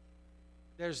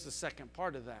 There's the second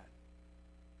part of that.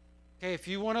 Okay, if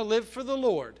you want to live for the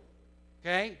Lord,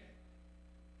 okay,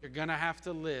 you're going to have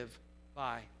to live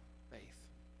by faith.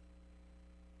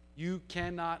 You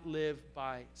cannot live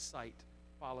by sight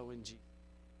following Jesus.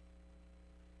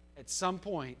 At some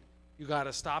point, you got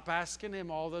to stop asking him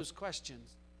all those questions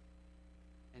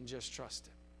and just trust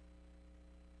him.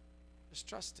 Just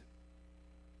trust him.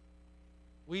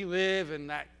 We live in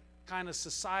that kind of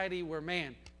society where,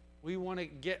 man, we want to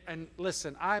get, and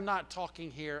listen, I'm not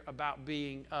talking here about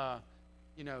being,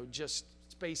 just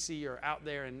spacey or out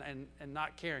there and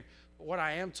not caring. But what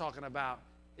I am talking about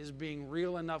is being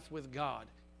real enough with God.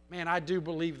 Man, I do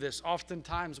believe this.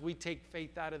 Oftentimes, we take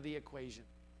faith out of the equation.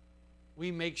 We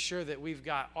make sure that we've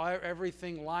got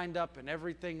everything lined up and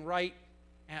everything right,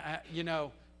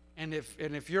 and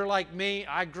if you're like me,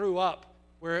 I grew up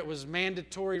where it was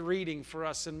mandatory reading for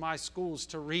us in my schools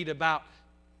to read about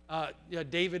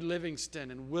David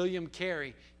Livingstone and William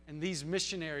Carey and these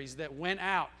missionaries that went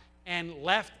out and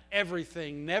left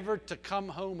everything, never to come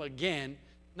home again,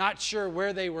 not sure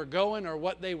where they were going or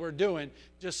what they were doing,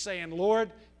 just saying,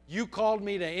 Lord, you called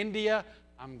me to India,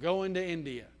 I'm going to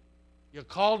India. You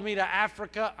called me to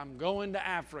Africa, I'm going to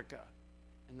Africa.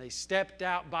 And they stepped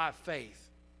out by faith.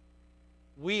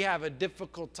 We have a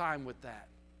difficult time with that.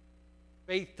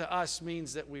 Faith to us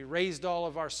means that we raised all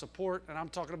of our support, and I'm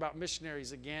talking about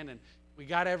missionaries again, and we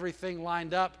got everything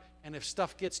lined up, and if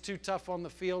stuff gets too tough on the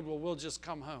field, well, we'll just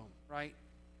come home, right?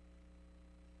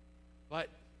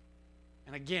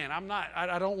 And again,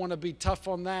 I don't want to be tough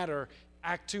on that or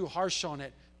act too harsh on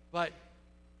it, but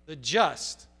the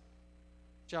just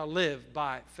shall live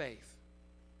by faith.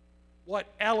 What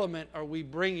element are we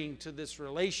bringing to this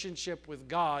relationship with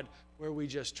God where we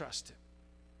just trust Him?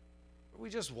 Where we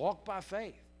just walk by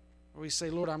faith. Where we say,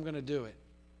 Lord, I'm going to do it.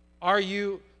 Are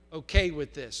you okay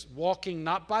with this? Walking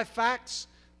not by facts,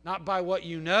 not by what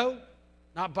you know,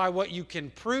 not by what you can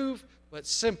prove, but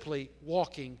simply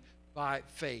walking by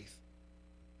faith.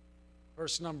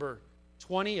 Verse number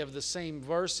 20 of the same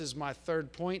verse is my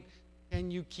third point. Can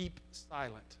you keep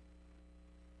silent?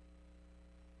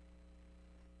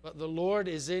 But the Lord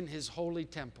is in His holy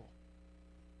temple.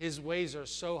 His ways are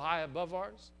so high above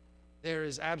ours. There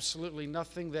is absolutely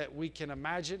nothing that we can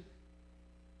imagine.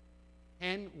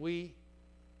 Can we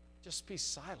just be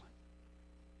silent?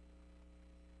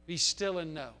 Be still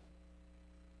and know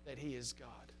that He is God.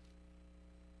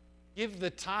 Give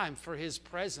the time for His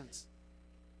presence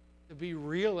to be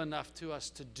real enough to us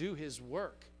to do His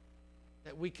work,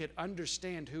 that we could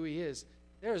understand who He is.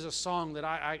 There is a song that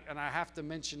I have to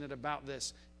mention it about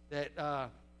this, that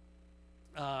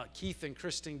Keith and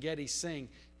Kristen Getty sing,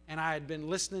 and I had been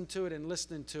listening to it,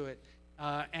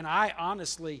 and I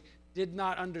honestly did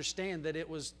not understand that it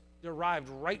was derived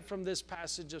right from this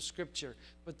passage of Scripture,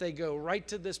 but they go right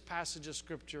to this passage of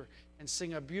Scripture and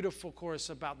sing a beautiful chorus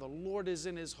about the Lord is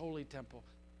in His holy temple.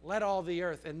 Let all the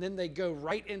earth, and then they go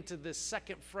right into this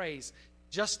second phrase,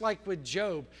 just like with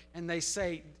Job, and they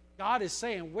say, God is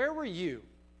saying, where were you?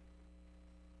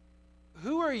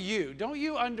 Who are you? Don't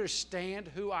you understand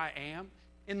who I am?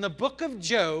 In the book of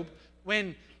Job,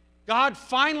 when God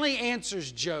finally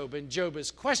answers Job, and Job is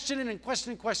questioning and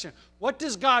questioning and questioning, what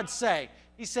does God say?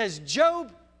 He says,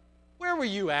 Job, where were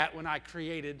you at when I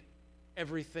created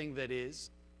everything that is?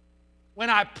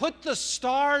 When I put the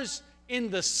stars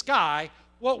in the sky,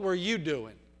 what were you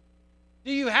doing?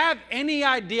 Do you have any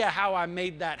idea how I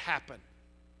made that happen?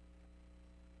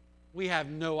 We have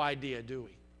no idea, do we?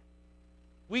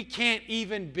 We can't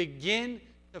even begin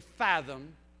to fathom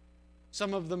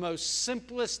some of the most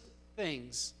simplest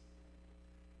things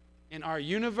in our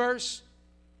universe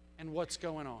and what's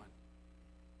going on.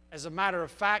 As a matter of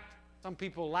fact, some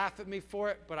people laugh at me for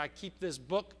it, but I keep this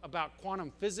book about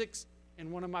quantum physics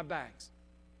in one of my bags.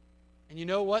 And you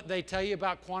know what they tell you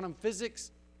about quantum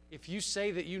physics? If you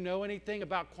say that you know anything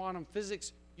about quantum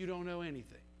physics, you don't know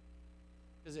anything,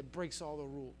 because it breaks all the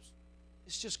rules.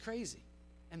 It's just crazy.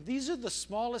 And these are the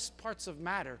smallest parts of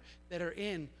matter that are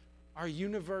in our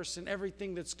universe and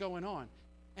everything that's going on.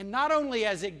 And not only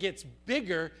as it gets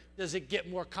bigger does it get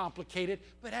more complicated,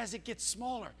 but as it gets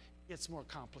smaller, it gets more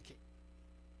complicated.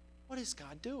 What is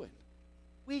God doing?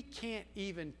 We can't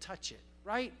even touch it,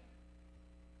 right?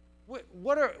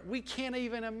 We can't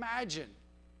even imagine.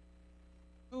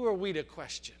 Who are we to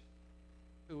question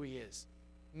who He is?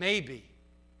 Maybe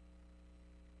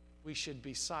we should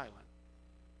be silent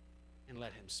and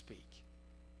let Him speak.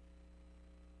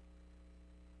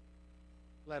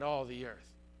 Let all the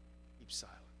earth keep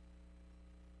silent.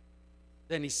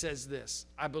 Then he says this,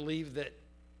 I believe that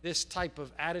this type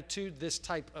of attitude, this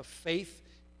type of faith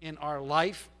in our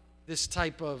life, this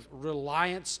type of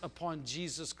reliance upon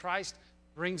Jesus Christ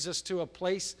brings us to a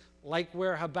place like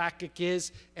where Habakkuk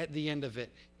is at the end of it.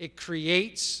 It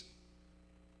creates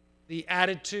the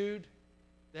attitude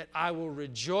that I will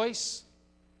rejoice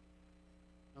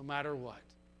no matter what.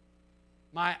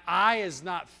 My eye is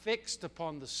not fixed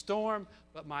upon the storm,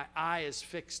 but my eye is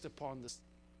fixed upon the sea.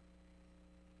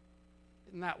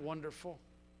 Isn't that wonderful?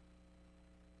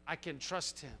 I can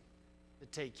trust Him to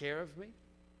take care of me.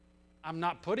 I'm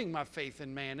not putting my faith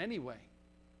in man anyway.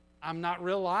 I'm not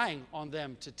relying on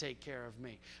them to take care of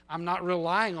me. I'm not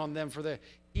relying on them for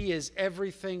He is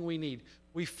everything we need.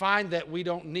 We find that we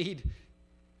don't need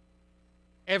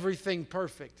everything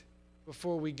perfect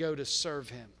before we go to serve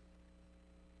Him.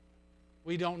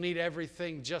 We don't need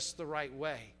everything just the right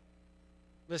way.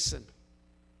 Listen,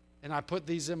 and I put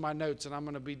these in my notes, and I'm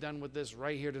going to be done with this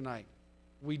right here tonight.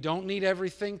 We don't need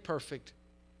everything perfect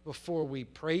before we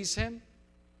praise Him,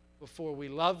 before we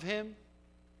love Him,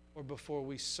 or before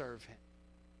we serve Him.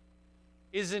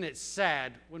 Isn't it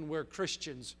sad when we're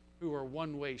Christians who are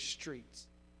one-way streets?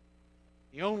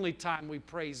 The only time we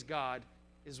praise God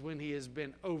is when He has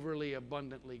been overly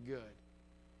abundantly good.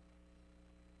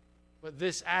 But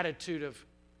this attitude of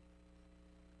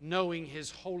knowing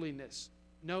His holiness,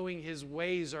 knowing His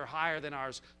ways are higher than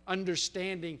ours,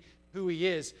 understanding who He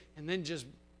is, and then just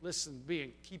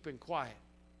keeping quiet,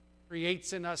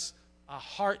 creates in us a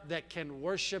heart that can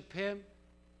worship Him.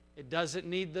 It doesn't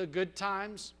need the good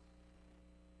times.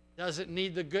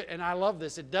 And I love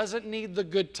this. It doesn't need the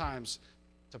good times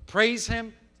to praise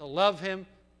Him, to love Him,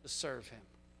 to serve Him.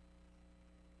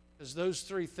 Because those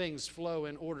three things flow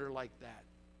in order like that.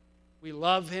 We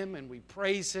love Him and we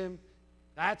praise Him.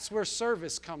 That's where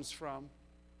service comes from,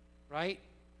 right?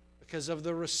 Because of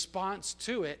the response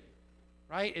to it,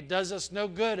 right? It does us no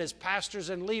good as pastors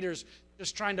and leaders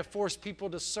just trying to force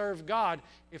people to serve God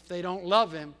if they don't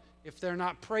love Him, if they're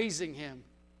not praising Him.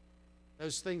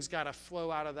 Those things got to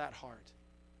flow out of that heart.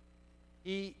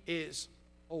 He is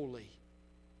holy,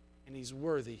 and He's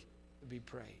worthy to be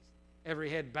praised. Every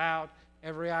head bowed,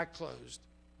 every eye closed.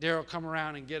 Daryl, come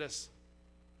around and get us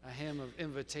a hymn of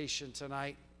invitation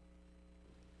tonight.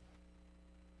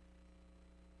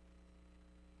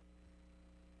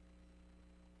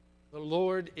 The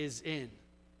Lord is in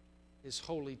His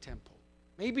holy temple.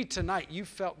 Maybe tonight you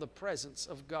felt the presence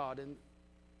of God and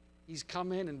He's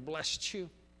come in and blessed you.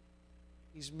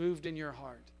 He's moved in your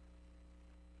heart.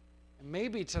 And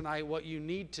maybe tonight what you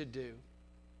need to do,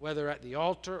 whether at the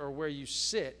altar or where you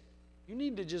sit, you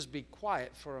need to just be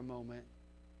quiet for a moment.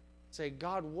 Say,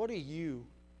 God, what are you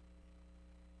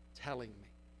telling me?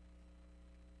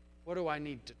 What do I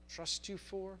need to trust you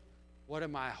for? What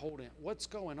am I holding? What's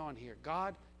going on here?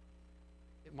 God,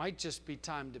 it might just be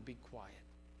time to be quiet.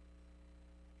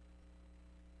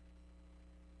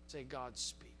 Say, God,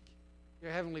 speak.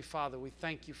 Dear Heavenly Father, we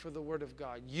thank you for the Word of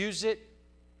God. Use it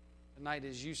tonight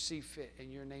as you see fit.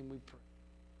 In your name we pray.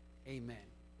 Amen.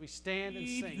 We stand and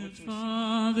sing. The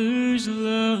Father's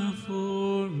love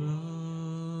for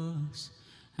us,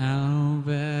 how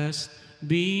vast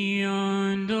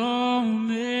beyond all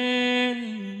measure,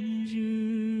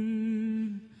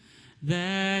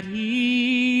 that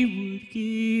He would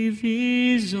give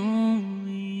His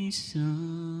only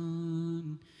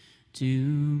Son to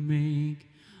make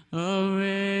a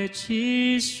wretch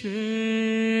His treasure.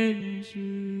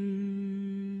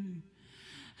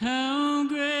 How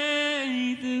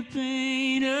great the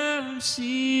pain of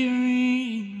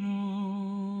searing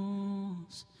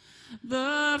loss!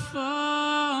 The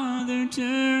Father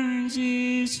turns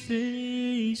His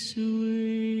face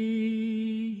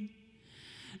away,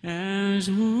 as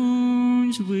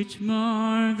wounds which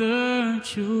mar the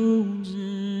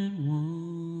chosen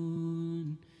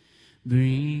one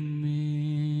bring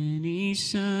many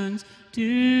sons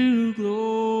to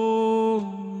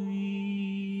glory.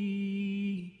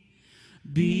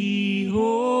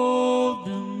 Behold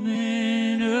the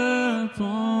man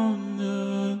upon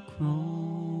the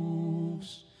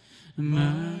cross,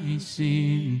 my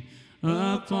sin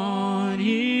upon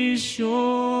His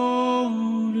shoulders.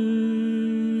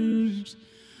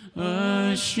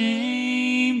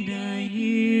 Ashamed I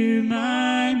hear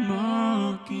my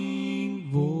mocking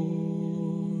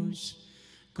voice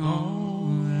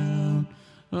call out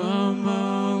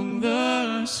among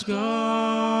the scoffers.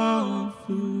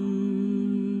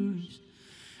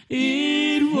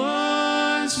 It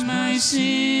was my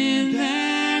sin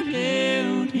that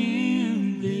held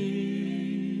Him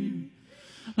there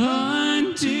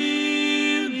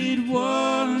until it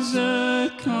was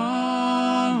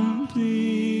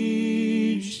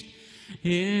accomplished.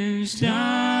 His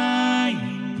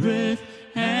dying breath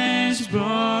has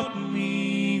brought me